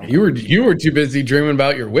don't know. You were too busy dreaming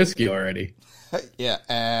about your whiskey already. Yeah,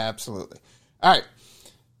 absolutely. All right.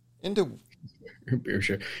 Into beer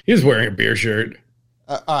shirt. He's wearing a beer shirt.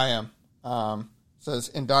 I am. Says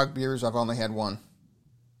in dog beers, I've only had one.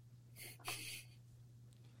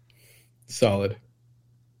 Solid.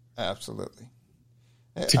 Absolutely.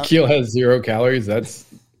 Tequila has 0 calories. That's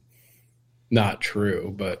not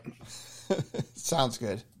true, but sounds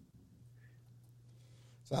good.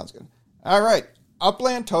 Sounds good. All right,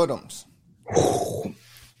 Upland Totems.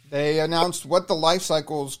 They announced what the life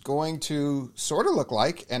cycle is going to sort of look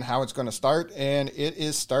like and how it's going to start, and it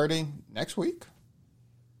is starting next week.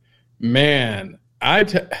 Man,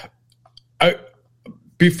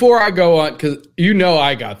 before I go on, because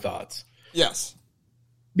I got thoughts. Yes.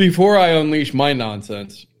 Before I unleash my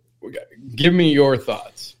nonsense, give me your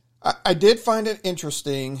thoughts. I did find it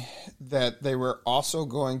interesting that they were also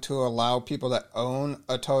going to allow people that own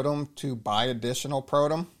a totem to buy additional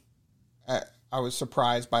Protem. I was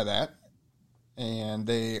surprised by that. And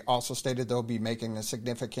they also stated they'll be making a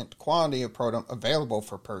significant quantity of Protem available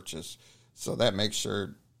for purchase. So that makes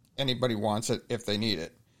sure anybody wants it if they need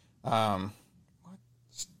it. Stosh,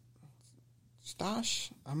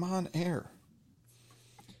 I'm on air.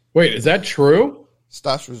 Wait, is that true?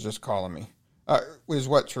 Stosh was just calling me. Is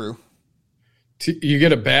what true? You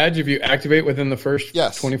get a badge if you activate within the first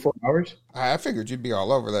 24 hours? I figured you'd be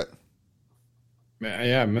all over that.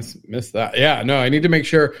 Yeah, I missed that. Yeah, no, I need to make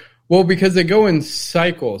sure. Well, because they go in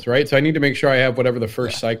cycles, right? So I need to make sure I have whatever the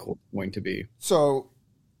first cycle is going to be. So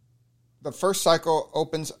the first cycle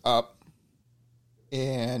opens up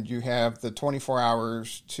and you have the 24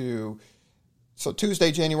 hours to... So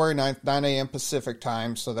Tuesday, January 9th, 9 a.m. Pacific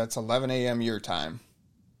time. So that's 11 a.m. your time.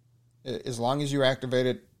 As long as you activate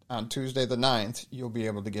it on Tuesday the 9th, you'll be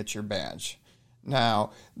able to get your badge.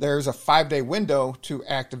 Now, there's a 5-day window to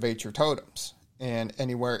activate your totems. And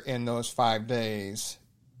anywhere in those 5 days,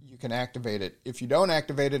 you can activate it. If you don't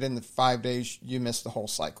activate it in the 5 days, you miss the whole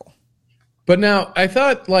cycle. But now, I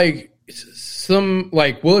thought,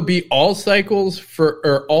 will it be all cycles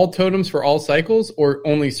or all totems for all cycles, or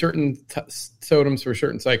only certain totems for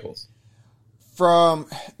certain cycles?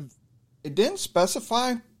 It didn't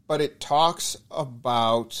specify, but it talks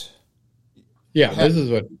about this is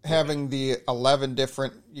what having the 11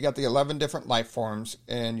 different. You got the 11 different life forms,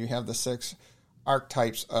 and you have the 6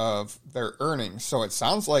 archetypes of their earnings. So it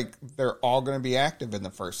sounds like they're all going to be active in the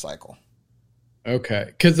first cycle. Okay,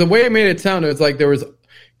 because the way it made it sound, it was like there was.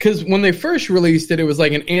 Because when they first released it, it was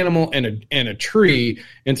like an animal and a tree,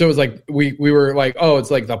 and so it was like we were like, oh,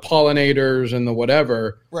 it's like the pollinators and the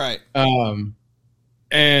whatever, right?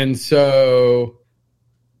 And so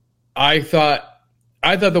I thought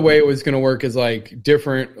the way it was going to work is like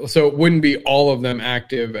different, so it wouldn't be all of them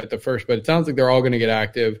active at the first, but it sounds like they're all going to get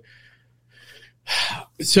active.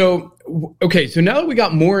 So okay, so now that we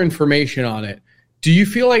got more information on it, do you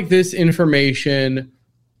feel like this information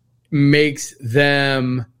makes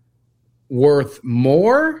them worth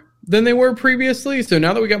more than they were previously? So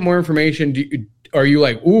now that we got more information, are you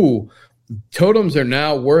like, ooh, totems are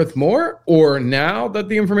now worth more? Or now that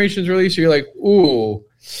the information is released, you're like, ooh,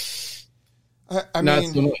 I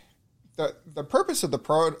mean, the purpose of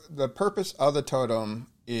the totem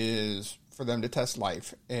is for them to test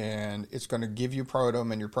life, and it's going to give you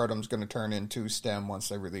protum, and your protum's going to turn into stem once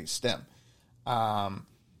they release stem.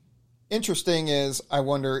 Interesting is, I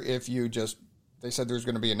wonder if they said there's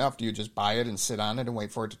going to be enough. Do you just buy it and sit on it and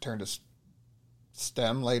wait for it to turn to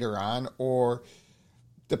stem later on? Or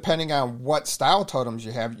depending on what style totems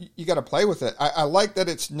you have, you got to play with it. I like that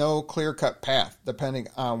it's no clear-cut path depending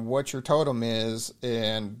on what your totem is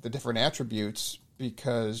and the different attributes,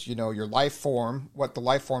 because, your life form, what the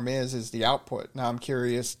life form is the output. Now I'm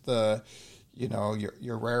curious,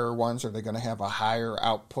 your rarer ones, are they going to have a higher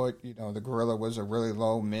output? The gorilla was a really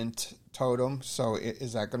low mint totem, so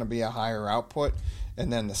is that going to be a higher output?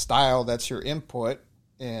 And then the style, that's your input,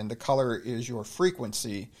 and the color is your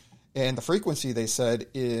frequency. And the frequency, they said,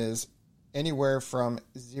 is anywhere from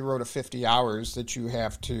 0 to 50 hours that you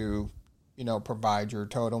have to, provide your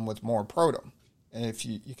totem with more protum. And if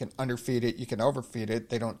you can underfeed it, you can overfeed it.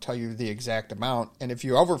 They don't tell you the exact amount. And if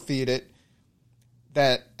you overfeed it,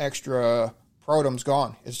 that extra protum's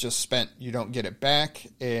gone. It's just spent. You don't get it back,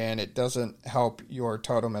 and it doesn't help your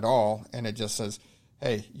totem at all. And it just says,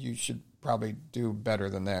 hey, you should probably do better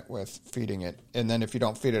than that with feeding it. And then if you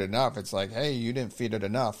don't feed it enough, it's like, hey, you didn't feed it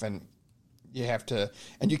enough, and you have to,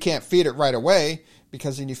 and you can't feed it right away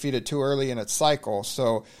because then you feed it too early in its cycle.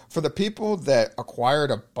 So for the people that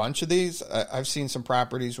acquired a bunch of these, I've seen some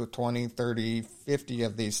properties with 20, 30, 50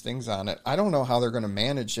 of these things on it. I don't know how they're going to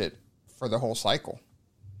manage it for the whole cycle.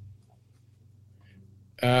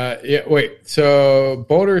 Wait. So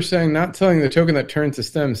Boulder is saying not selling the token that turns to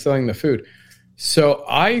stem, selling the food. So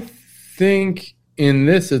I think in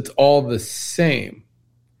this it's all the same.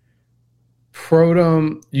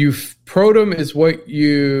 Protum is what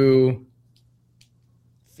you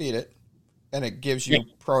feed it, and it gives you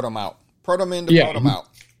protum out. Protum in to protum out.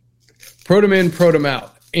 Protum in, protum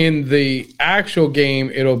out. In the actual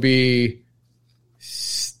game, it'll be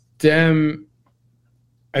stem.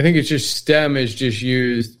 I think it's just stem is just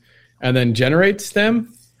used and then generates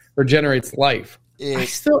stem or generates life. I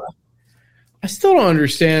still don't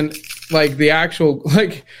understand the actual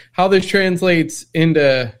how this translates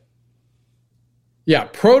into. Yeah,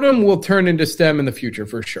 protum will turn into stem in the future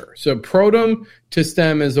for sure. So protum to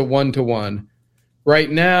stem is a 1-to-1. Right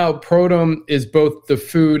now, protum is both the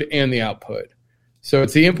food and the output. So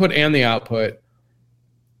it's the input and the output,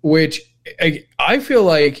 which I feel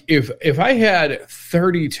like if I had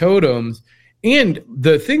 30 totems, and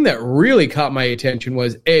the thing that really caught my attention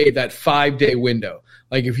was that 5-day window.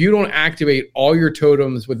 If you don't activate all your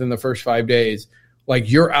totems within the first 5 days,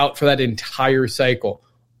 you're out for that entire cycle.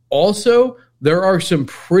 Also, there are some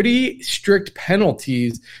pretty strict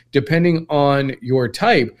penalties depending on your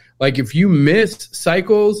type. If you miss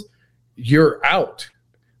cycles, you're out.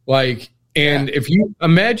 If you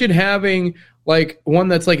imagine having one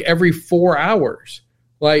that's every 4 hours,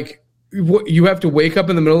 you have to wake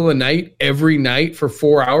up in the middle of the night every night for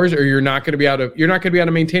 4 hours, or you're not going to be able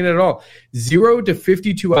to maintain it at all. 0 to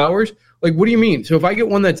 52 hours. What do you mean? So if I get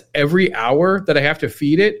one that's every hour that I have to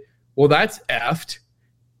feed it, well, that's effed.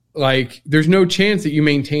 There's no chance that you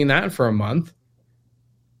maintain that for a month.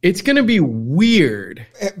 It's going to be weird.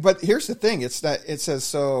 But here's the thing. It's that it says,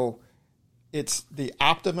 so it's the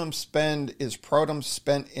optimum spend is protum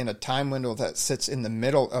spent in a time window that sits in the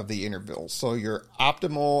middle of the interval. So your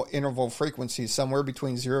optimal interval frequency is somewhere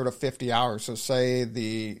between 0 to 50 hours. So say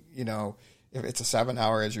if it's a 7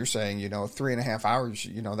 hour, as you're saying, 3.5 hours,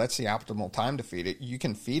 that's the optimal time to feed it. You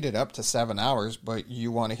can feed it up to 7 hours, but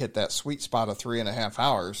you want to hit that sweet spot of 3.5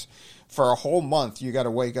 hours. For a whole month, you got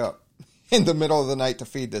to wake up in the middle of the night to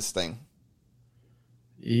feed this thing.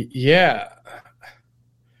 Yeah.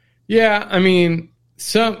 Yeah. I mean,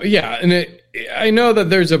 and I know that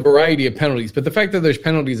there's a variety of penalties, but the fact that there's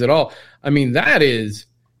penalties at all, I mean, that's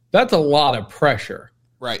a lot of pressure.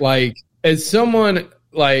 Right. As someone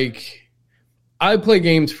I play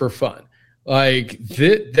games for fun.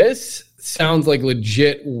 This sounds like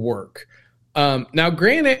legit work. Now,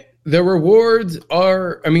 granted, the rewards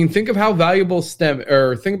are, think of how valuable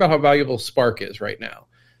think about how valuable Spark is right now.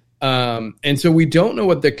 And so we don't know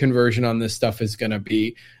what the conversion on this stuff is going to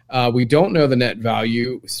be. We don't know the net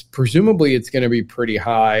value. Presumably, it's going to be pretty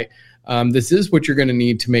high. This is what you're going to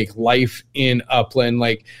need to make life in Upland.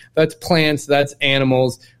 That's plants, that's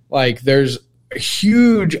animals. There's a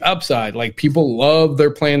huge upside. People love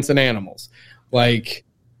their plants and animals.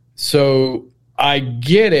 So I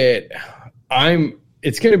get it.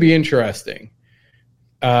 It's going to be interesting.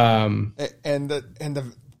 And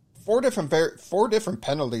the four different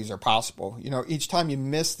penalties are possible. Each time you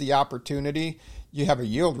miss the opportunity, you have a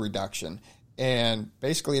yield reduction. And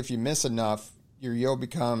basically, if you miss enough, your yield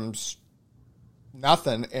becomes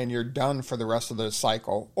nothing and you're done for the rest of the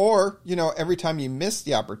cycle. Or, every time you miss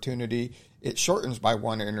the opportunity, it shortens by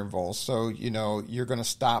one interval. So, you're going to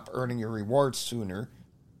stop earning your rewards sooner.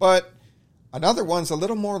 But another one's a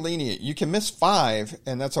little more lenient. You can miss 5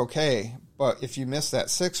 and that's okay. But if you miss that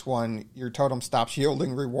 6th one, your totem stops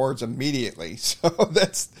yielding rewards immediately. So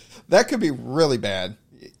that could be really bad,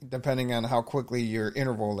 depending on how quickly your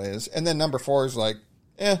interval is. And then number 4 is like,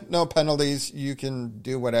 no penalties. You can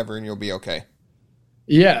do whatever and you'll be okay.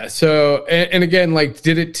 Yeah. So, and again, like,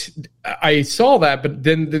 I saw that, but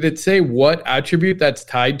then did it say what attribute that's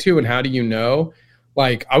tied to and how do you know?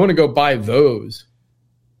 Like, I want to go buy those.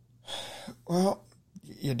 Well,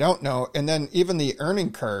 you don't know. And then even the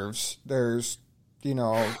earning curves, there's,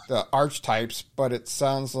 the archetypes, but it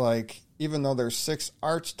sounds like even though there's 6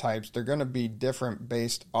 archetypes, they're going to be different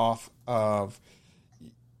based off of,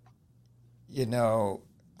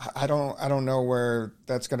 I don't know where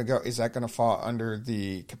that's going to go. Is that going to fall under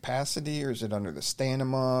the capacity or is it under the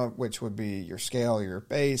stamina, which would be your scale, your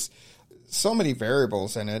base? So many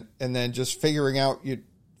variables in it. And then just figuring out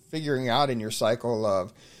in your cycle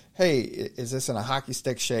of, hey, is this in a hockey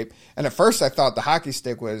stick shape? And at first I thought the hockey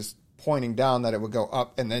stick was pointing down, that it would go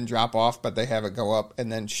up and then drop off, but they have it go up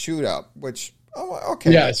and then shoot up, which,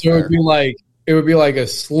 okay. Yeah, so it would be like a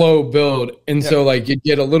slow build. And so like you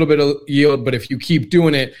get a little bit of yield, but if you keep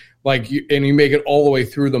doing it, and you make it all the way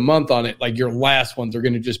through the month on it, like your last ones are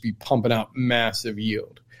going to just be pumping out massive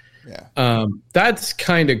yield. Yeah. That's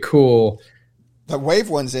kind of cool. The wave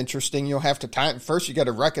one's interesting. You'll have to time. First, you got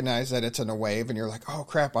to recognize that it's in a wave, and you're like, "Oh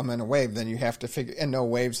crap, I'm in a wave." Then you have to figure, and no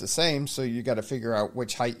wave's the same, so you got to figure out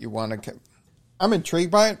which height you want to. I'm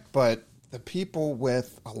intrigued by it, but the people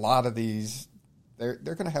with a lot of these, they're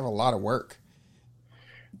going to have a lot of work.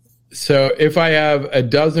 So if I have a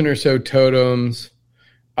dozen or so totems,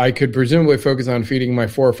 I could presumably focus on feeding my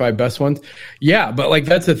 4 or 5 best ones. Yeah, but like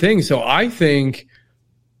that's the thing. So I think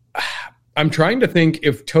I'm trying to think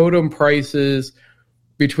if totem prices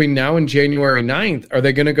between now and January 9th, are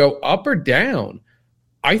they going to go up or down?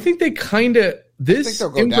 I think they kind of I think they'll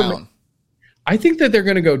go down. I think that they're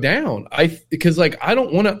going to go down. Because like I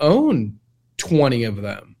don't want to own 20 of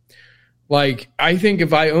them. Like, I think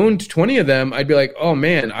if I owned 20 of them, I'd be like, oh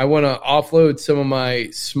man, I want to offload some of my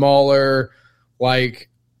smaller, like,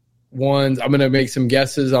 ones. I'm going to make some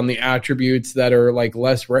guesses on the attributes that are like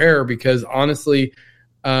less rare because honestly,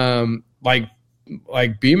 like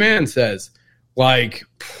B-Man says, like,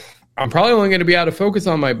 I'm probably only going to be able to focus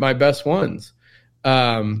on my best ones.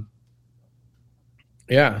 Yeah.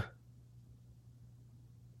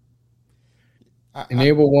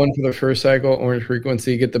 Enable one for the first cycle, orange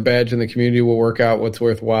frequency, get the badge, and the community will work out what's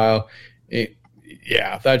worthwhile.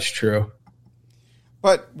 Yeah, that's true.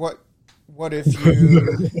 But what if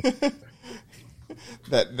you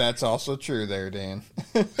that's also true there, Dan.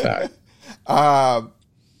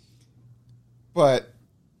 But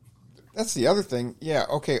that's the other thing. Yeah,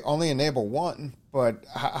 okay, only enable one, but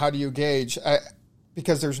how do you gauge?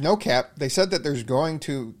 Because there's no cap. They said that there's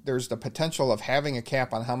the potential of having a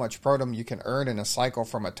cap on how much protum you can earn in a cycle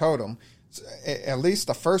from a totem. So at least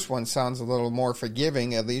the first one sounds a little more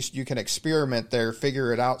forgiving. At least you can experiment there,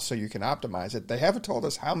 figure it out so you can optimize it. They haven't told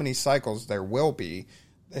us how many cycles there will be.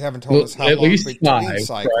 They haven't told us how at long least between 5,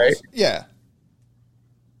 cycles. Right? Yeah.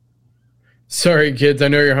 Sorry, kids. I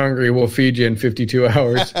know you're hungry. We'll feed you in 52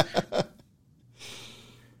 hours.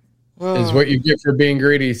 Is what you get for being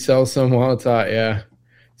greedy. Sell some while it's hot. Yeah.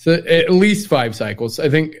 So at least 5 cycles. I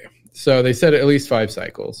think so. They said at least 5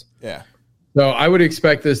 cycles. Yeah. So I would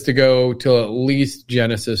expect this to go till at least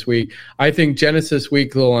Genesis week. I think Genesis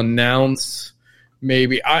week they'll announce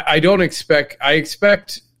maybe. I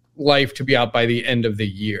expect Life to be out by the end of the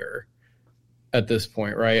year at this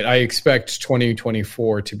point, right? I expect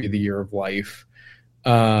 2024 to be the year of Life.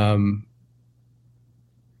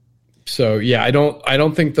 So yeah, I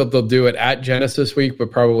don't think that they'll do it at Genesis week,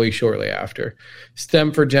 but probably shortly after.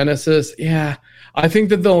 STEM for Genesis, yeah. I think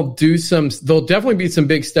that there'll definitely be some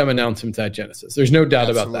big STEM announcements at Genesis. There's no doubt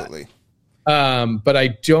about that. But I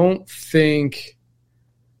don't think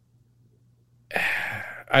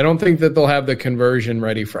that they'll have the conversion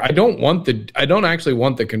ready for. I don't actually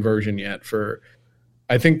want the conversion yet for.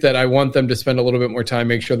 I think that I want them to spend a little bit more time,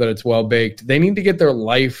 make sure that it's well baked. They need to get their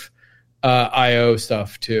Life IO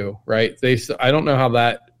stuff too, right? I don't know how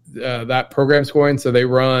that program's going. So they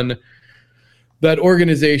run that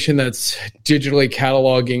organization that's digitally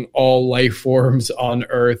cataloging all life forms on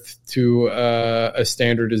Earth to a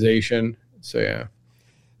standardization. So yeah.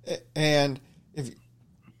 And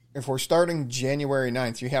if we're starting January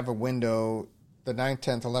 9th, you have a window the 9th,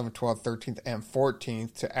 10th, 11th, 12th, 13th, and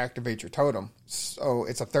 14th to activate your totem. So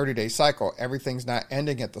it's a 30-day cycle. Everything's not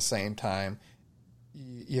ending at the same time.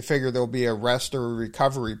 You figure there'll be a rest or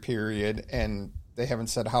recovery period, and they haven't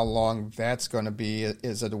said how long that's going to be.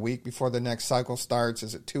 Is it a week before the next cycle starts?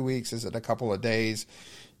 Is it 2 weeks? Is it a couple of days?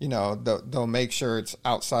 They'll make sure it's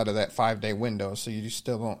outside of that 5-day window, so you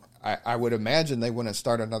still don't. I would imagine they wouldn't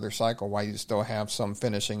start another cycle while you still have some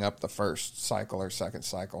finishing up the first cycle or second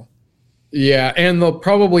cycle. Yeah, and they'll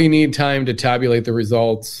probably need time to tabulate the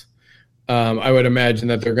results. I would imagine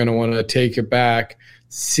that they're going to want to take it back,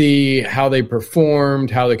 see how they performed,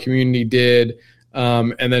 how the community did,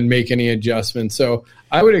 and then make any adjustments. So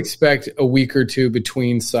I would expect a week or two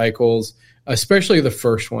between cycles, especially the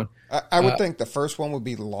first one. I would think the first one would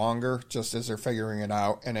be longer just as they're figuring it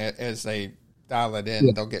out, and as they dial it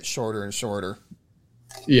in, they'll get shorter and shorter.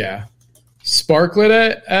 Yeah.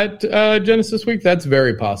 Sparklet at Genesis Week, that's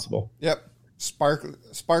very possible. Yep.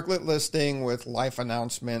 Sparklet listing with life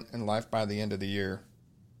announcement and life by the end of the year.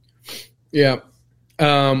 Yeah.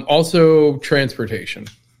 Also transportation.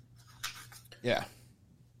 Yeah.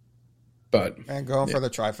 But and going for the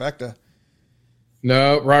trifecta.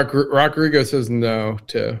 No, Rodrigo says no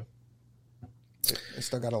to. They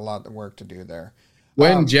still got a lot of work to do there.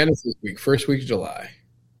 When Genesis Week? First week of July.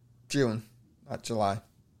 June, not July.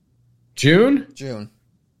 June? June.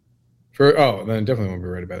 Then definitely won't be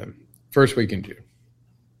ready by then. First week in June.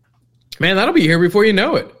 Man, that'll be here before you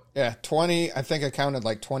know it. Yeah, 20. I think I counted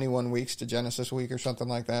like 21 weeks to Genesis Week or something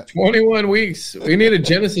like that. 21 weeks. We need a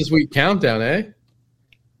Genesis Week countdown, eh?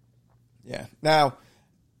 Yeah. Now,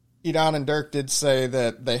 Edon and Dirk did say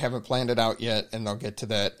that they haven't planned it out yet, and they'll get to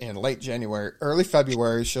that in late January, early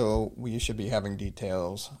February, so we should be having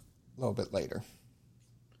details a little bit later.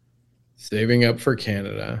 Saving up for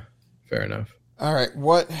Canada. Fair enough. All right.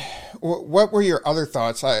 What were your other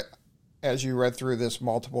thoughts as you read through this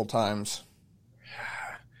multiple times?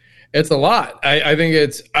 It's a lot. I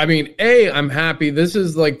think I'm happy. This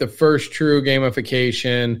is like the first true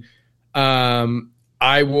gamification.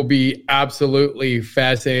 I will be absolutely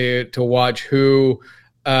fascinated to watch who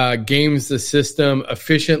games the system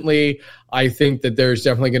efficiently. I think that there's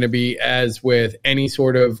definitely going to be, as with any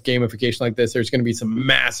sort of gamification like this, there's going to be some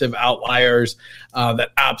massive outliers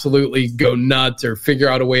that absolutely go nuts or figure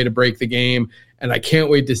out a way to break the game. And I can't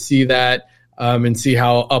wait to see that and see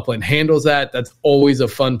how Upland handles that. That's always a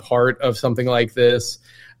fun part of something like this.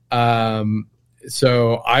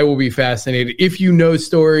 So I will be fascinated. If you know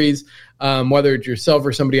stories, whether it's yourself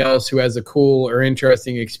or somebody else who has a cool or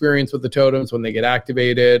interesting experience with the totems when they get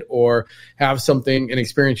activated, or have an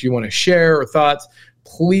experience you want to share or thoughts,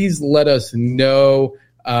 please let us know.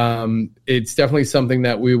 It's definitely something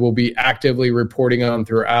that we will be actively reporting on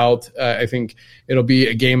throughout. I think it'll be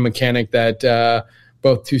a game mechanic that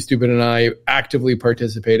both Too Stupid and I actively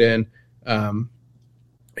participate in.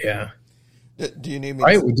 Yeah. Do you need me?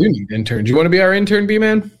 We do need interns. Do you want to be our intern,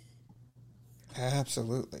 B-Man?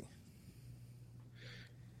 Absolutely.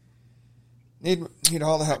 Need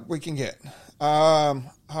all the help we can get. All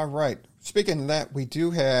right. Speaking of that, we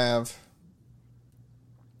do have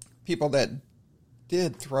people that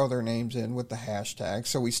did throw their names in with the hashtag,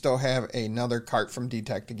 so we still have another cart from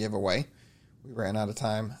D-Tech to give away. We ran out of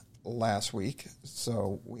time last week,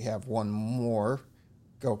 so we have one more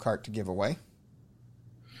go-kart to give away.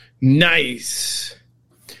 Nice.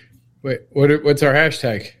 Wait, what's our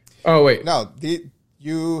hashtag? Oh, wait. No,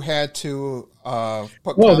 you had to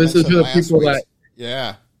put. Oh, this is for the people that.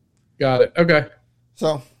 Yeah. Got it. Okay.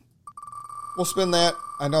 So we'll spin that.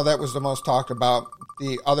 I know that was the most talked about.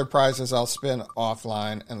 The other prizes I'll spin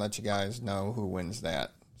offline and let you guys know who wins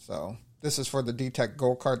that. So this is for the D-Tech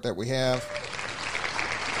Gold Cart that we have.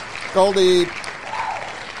 Gold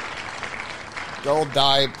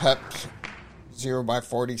dyed Pep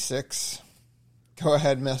 0x46. Go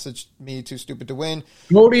ahead, message me, Too Stupid to Win.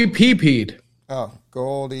 Goldie PP'd. Oh,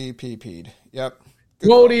 Goldie PP'd. Yep. Good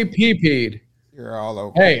Goldie PP'd. You're all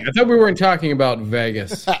over. Hey, I thought we weren't talking about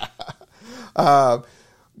Vegas.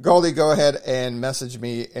 Goldie, go ahead and message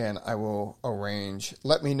me, and I will arrange.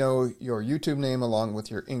 Let me know your YouTube name along with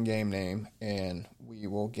your in-game name, and we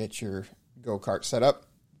will get your go-kart set up.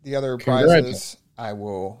 The other prizes I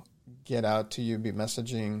will get out to you, be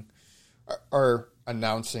messaging or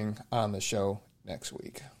announcing on the show next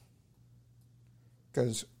week.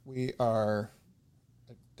 Because I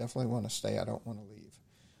definitely want to stay. I don't want to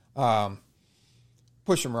leave.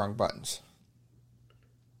 Pushing wrong buttons.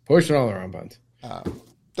 Pushing all the wrong buttons.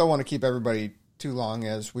 Don't want to keep everybody too long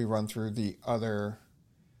as we run through the other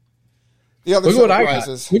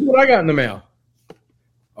prizes. Look what I got in the mail.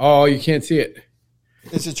 Oh, you can't see it.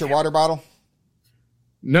 Is it your water bottle?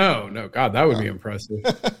 No. God, that would be impressive.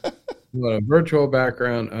 What a virtual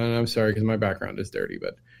background. And I'm sorry because my background is dirty,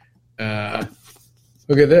 but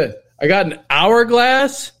look at this. I got an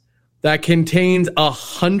hourglass that contains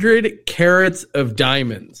 100 carats of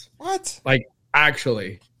diamonds. What? Like,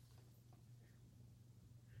 actually.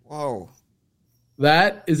 Whoa.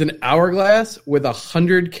 That is an hourglass with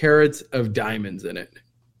 100 carats of diamonds in it.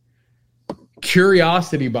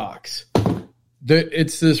 Curiosity box.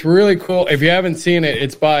 It's this really cool. If you haven't seen it,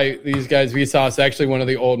 it's by these guys. Vsauce, actually one of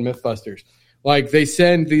the old Mythbusters. Like, they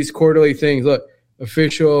send these quarterly things. Look,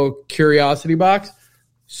 official curiosity box.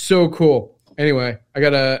 So cool. Anyway, I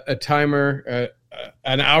got a timer,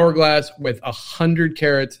 an hourglass with 100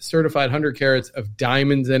 carats, certified 100 carats of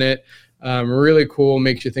diamonds in it. Really cool.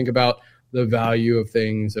 Makes you think about the value of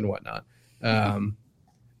things and whatnot, and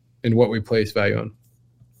what we place value on.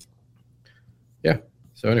 Yeah.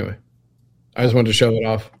 So anyway, I just wanted to show that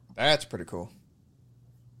off. That's pretty cool.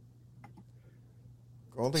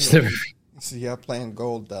 Goldie, yeah, playing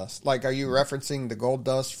Gold Dust. Like, are you referencing the Gold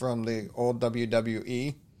Dust from the old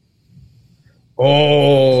WWE?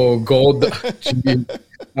 Oh, Gold Dust.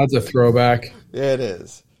 That's a throwback. It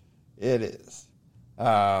is. It is.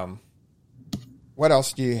 What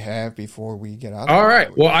else do you have before we get out? All right.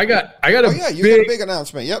 Well, I got you got a big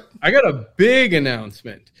announcement. Yep. I got a big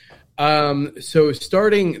announcement. So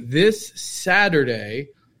starting this Saturday,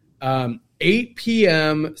 8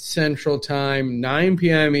 p.m. Central Time, 9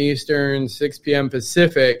 p.m. Eastern, 6 p.m.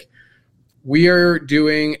 Pacific, we are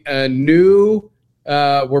doing a new,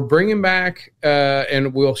 we're bringing back,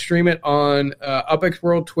 and we'll stream it on UpX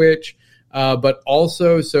World Twitch, but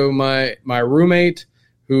also, so my roommate,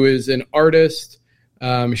 who is an artist,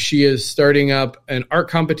 she is starting up an art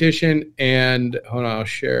competition, and hold on, I'll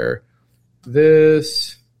share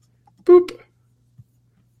this. Boop.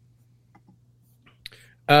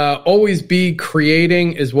 Always Be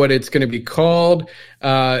Creating is what it's going to be called.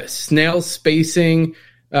 Snail's Pacing,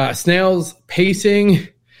 or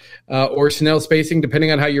Snail Spacing,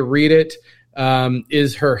 depending on how you read it,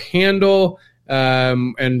 is her handle.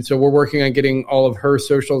 And so we're working on getting all of her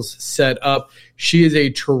socials set up. She is a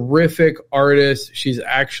terrific artist. She's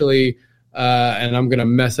actually, and I'm going to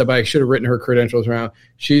mess up, I should have written her credentials around.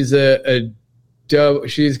 She's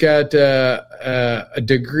she's got a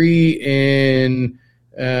degree in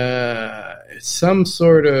some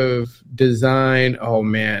sort of design. Oh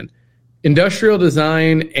man, industrial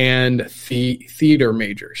design and theater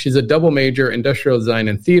major. She's a double major, industrial design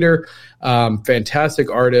and theater. Fantastic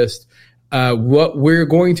artist. What we're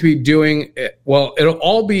going to be doing, well, it'll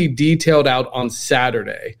all be detailed out on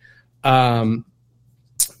Saturday.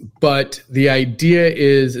 But the idea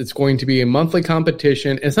is it's going to be a monthly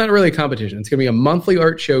competition. It's not really a competition. It's going to be a monthly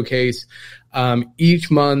art showcase. Each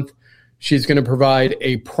month, she's going to provide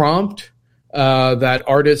a prompt that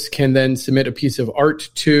artists can then submit a piece of art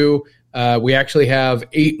to. We actually have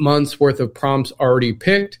 8 months worth of prompts already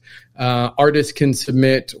picked. Artists can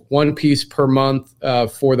submit one piece per month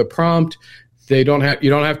for the prompt. You don't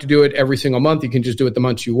have to do it every single month. You can just do it the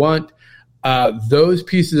months you want. Those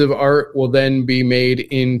pieces of art will then be made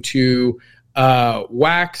into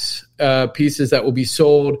wax pieces that will be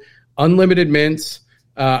sold, unlimited mints.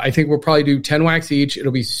 I think we'll probably do 10 wax each.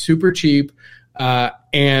 It'll be super cheap.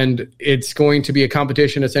 And it's going to be a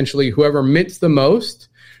competition. Essentially, whoever mints the most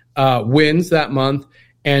wins that month.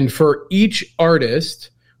 And for each artist,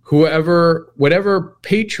 whatever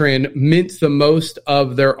patron mints the most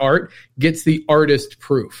of their art gets the artist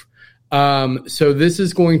proof. So this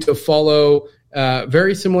is going to follow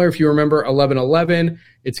very similar. If you remember 1111,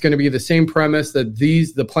 it's going to be the same premise that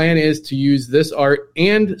the plan is to use this art.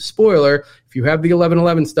 And spoiler, if you have the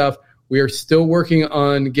 1111 stuff, we are still working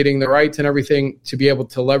on getting the rights and everything to be able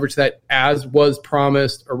to leverage that as was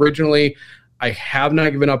promised originally. I have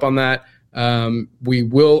not given up on that.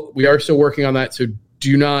 We are still working on that. So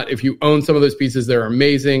do not, if you own some of those pieces, they're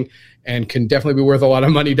amazing and can definitely be worth a lot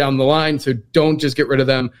of money down the line. So don't just get rid of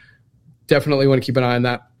them. Definitely want to keep an eye on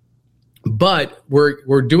that. But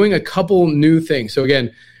we're doing a couple new things. So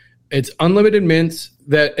again, it's unlimited mints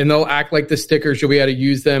and they'll act like the stickers. You'll be able to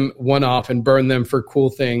use them one off and burn them for cool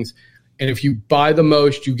things. And if you buy the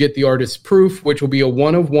most, you get the artist proof, which will be a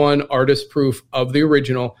 1-of-1 artist proof of the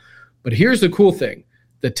original. But here's the cool thing.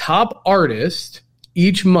 The top artist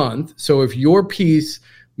each month, so if your piece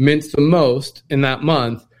mints the most in that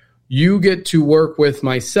month, you get to work with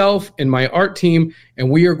myself and my art team,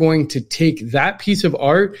 and we are going to take that piece of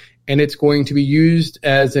art and it's going to be used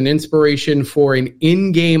as an inspiration for an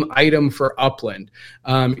in-game item for Upland,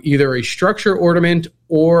 either a structure ornament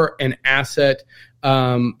or an asset,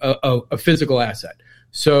 a physical asset.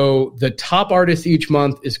 So the top artist each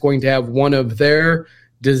month is going to have one of their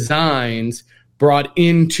designs brought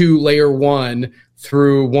into Layer 1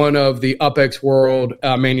 through one of the UpX World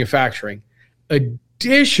manufacturing.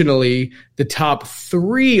 Additionally, the top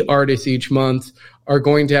 3 artists each month are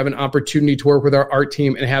going to have an opportunity to work with our art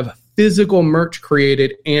team and have physical merch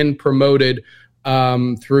created and promoted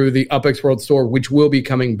through the UpX World store, which will be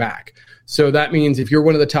coming back. So that means if you're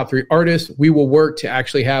one of the top 3 artists, we will work to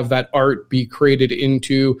actually have that art be created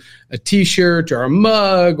into a t-shirt or a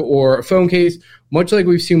mug or a phone case, much like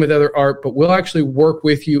we've seen with other art, but we'll actually work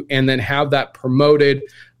with you and then have that promoted.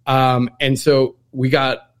 And so we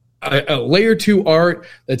got a Layer 2 art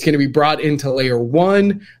that's going to be brought into Layer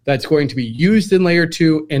 1, that's going to be used in Layer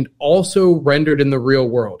 2 and also rendered in the real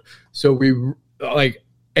world. So and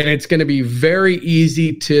it's going to be very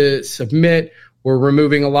easy to submit. We're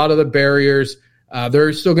removing a lot of the barriers.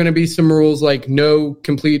 There's still going to be some rules like no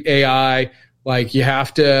complete AI. Like you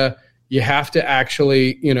have to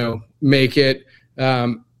actually, make it.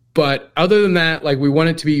 But other than that, like we want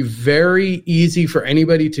it to be very easy for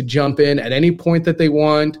anybody to jump in at any point that they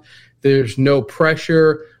want. There's no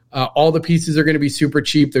pressure. All the pieces are going to be super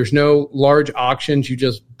cheap. There's no large auctions. You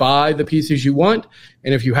just buy the pieces you want.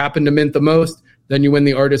 And if you happen to mint the most, then you win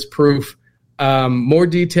the artist proof. More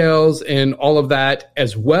details and all of that,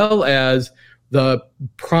 as well as the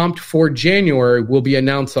prompt for January, will be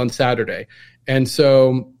announced on Saturday. And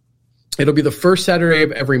so it'll be the first Saturday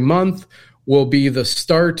of every month will be the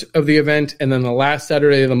start of the event. And then the last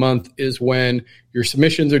Saturday of the month is when your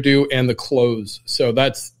submissions are due and the close. So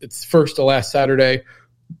it's first to last Saturday.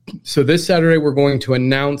 So this Saturday, we're going to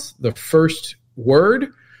announce the first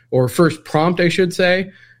word or first prompt, I should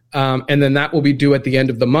say. And then that will be due at the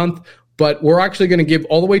end of the month. But we're actually going to give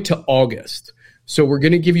all the way to August. So we're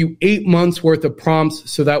going to give you 8 months worth of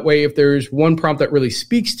prompts. So that way, if there's one prompt that really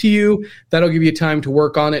speaks to you, that'll give you time to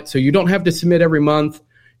work on it. So you don't have to submit every month.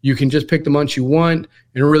 You can just pick the months you want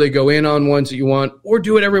and really go in on ones that you want, or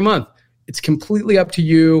do it every month. It's completely up to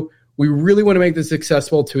you. We really want to make this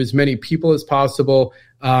accessible to as many people as possible,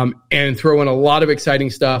 and throw in a lot of exciting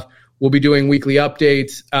stuff. We'll be doing weekly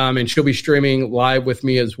updates, and she'll be streaming live with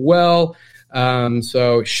me as well.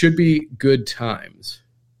 So it should be good times.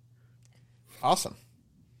 Awesome.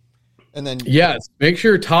 And then yes, make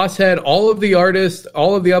sure Tosshead, all of the artists,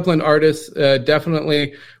 all of the Upland artists,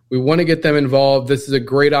 definitely, we want to get them involved. This is a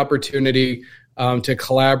great opportunity to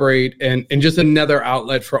collaborate and just another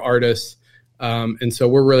outlet for artists. And so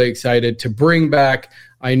we're really excited to bring back,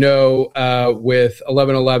 I know, with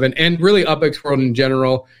 1111 and really UpX World in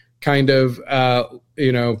general, kind of,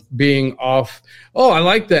 being off. Oh, I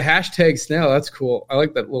like the hashtag snail. That's cool. I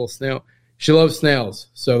like that little snail. She loves snails.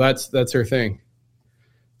 So that's her thing.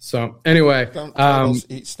 So anyway. Don't turtles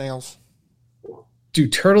eat snails? Do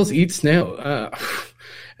turtles eat snail?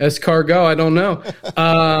 Escargot, I don't know.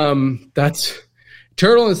 That's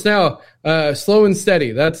turtle and snail, slow and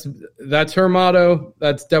steady. That's her motto.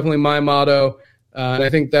 That's definitely my motto. And I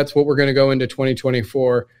think that's what we're going to go into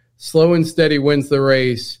 2024. Slow and steady wins the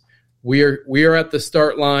race. We are at the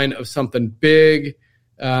start line of something big.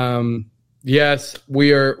 Yes,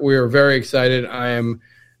 we are very excited. I am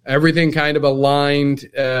everything kind of aligned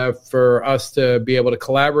for us to be able to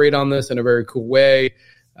collaborate on this in a very cool way.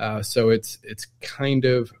 So it's kind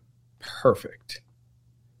of perfect.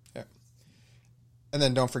 Yeah. And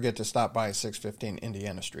then don't forget to stop by 615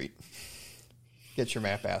 Indiana Street. Get your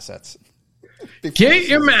map assets. Get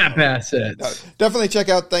your map assets. No, definitely check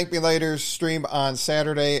out Thank Me Later's stream on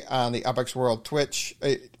Saturday on the UpX World Twitch.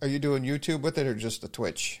 Are you doing YouTube with it or just the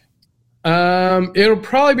Twitch? It'll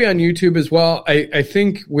probably be on YouTube as well. I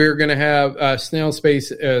think we're going to have snail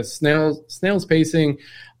spacing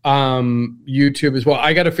YouTube as well.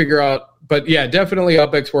 I got to figure out, but yeah, definitely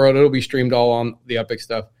UpX World. It'll be streamed all on the UpX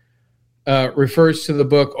stuff. Refers to the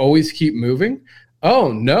book Always Keep Moving.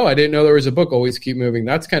 Oh, no, I didn't know there was a book, Always Keep Moving.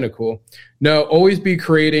 That's kind of cool. No, Always Be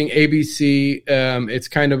Creating, ABC. It's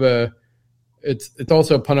kind of it's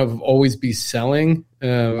also a pun of Always Be Selling.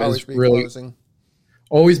 Always Be Closing.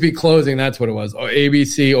 Always Be Closing, that's what it was.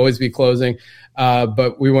 ABC, Always Be Closing.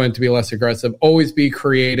 But we wanted to be less aggressive. Always Be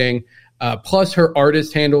Creating. Plus her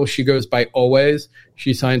artist handle, she goes by Always.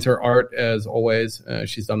 She signs her art as Always.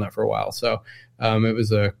 She's done that for a while. So it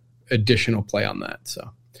was a additional play on that.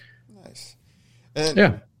 So nice. And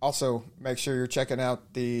yeah. Also, make sure you're checking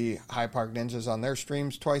out the High Park Ninjas on their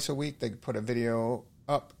streams twice a week. They put a video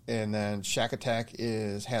up, and then Shack Attack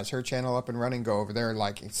has her channel up and running. Go over there,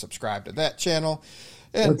 like and subscribe to that channel.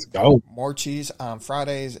 And let's go. More Cheese on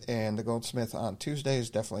Fridays and the Goldsmith on Tuesdays.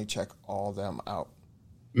 Definitely check all them out.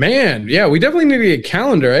 Man, yeah, we definitely need to get a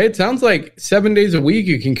calendar. Right? It sounds like 7 days a week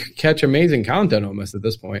you can catch amazing content almost at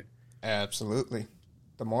this point. Absolutely.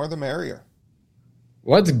 The more the merrier.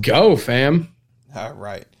 Let's go, fam. All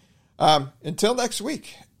right. Until next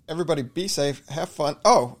week, everybody be safe, have fun.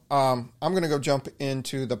 Oh, I'm going to go jump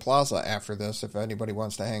into the plaza after this if anybody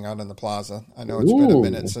wants to hang out in the plaza. I know it's been a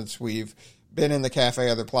minute since we've been in the cafe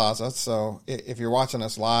or the plaza, so if you're watching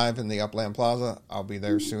us live in the Upland Plaza, I'll be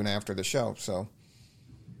there soon after the show. So,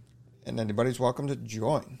 and anybody's welcome to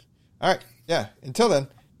join. All right. Yeah. Until then,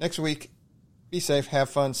 next week, be safe, have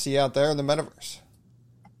fun, see you out there in the metaverse.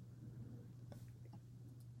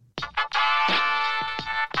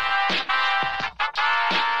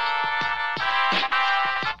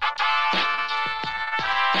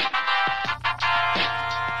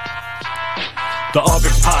 The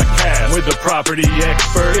Upix Podcast with the property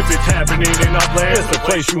expert. If it's happening in Upland, it's the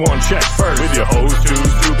place you want to check first. With your host too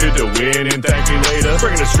stupid to win and thank me later.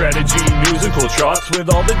 Bringing the strategy, news, and cool charts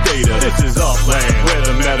with all the data. This is Upland, where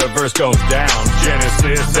the metaverse goes down.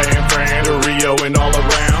 Genesis, San Fran, to Rio, and all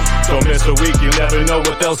around. Don't miss a week, you never know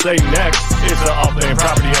what they'll say next. It's the Upland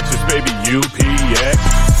Property Experts, baby,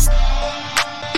 UPX.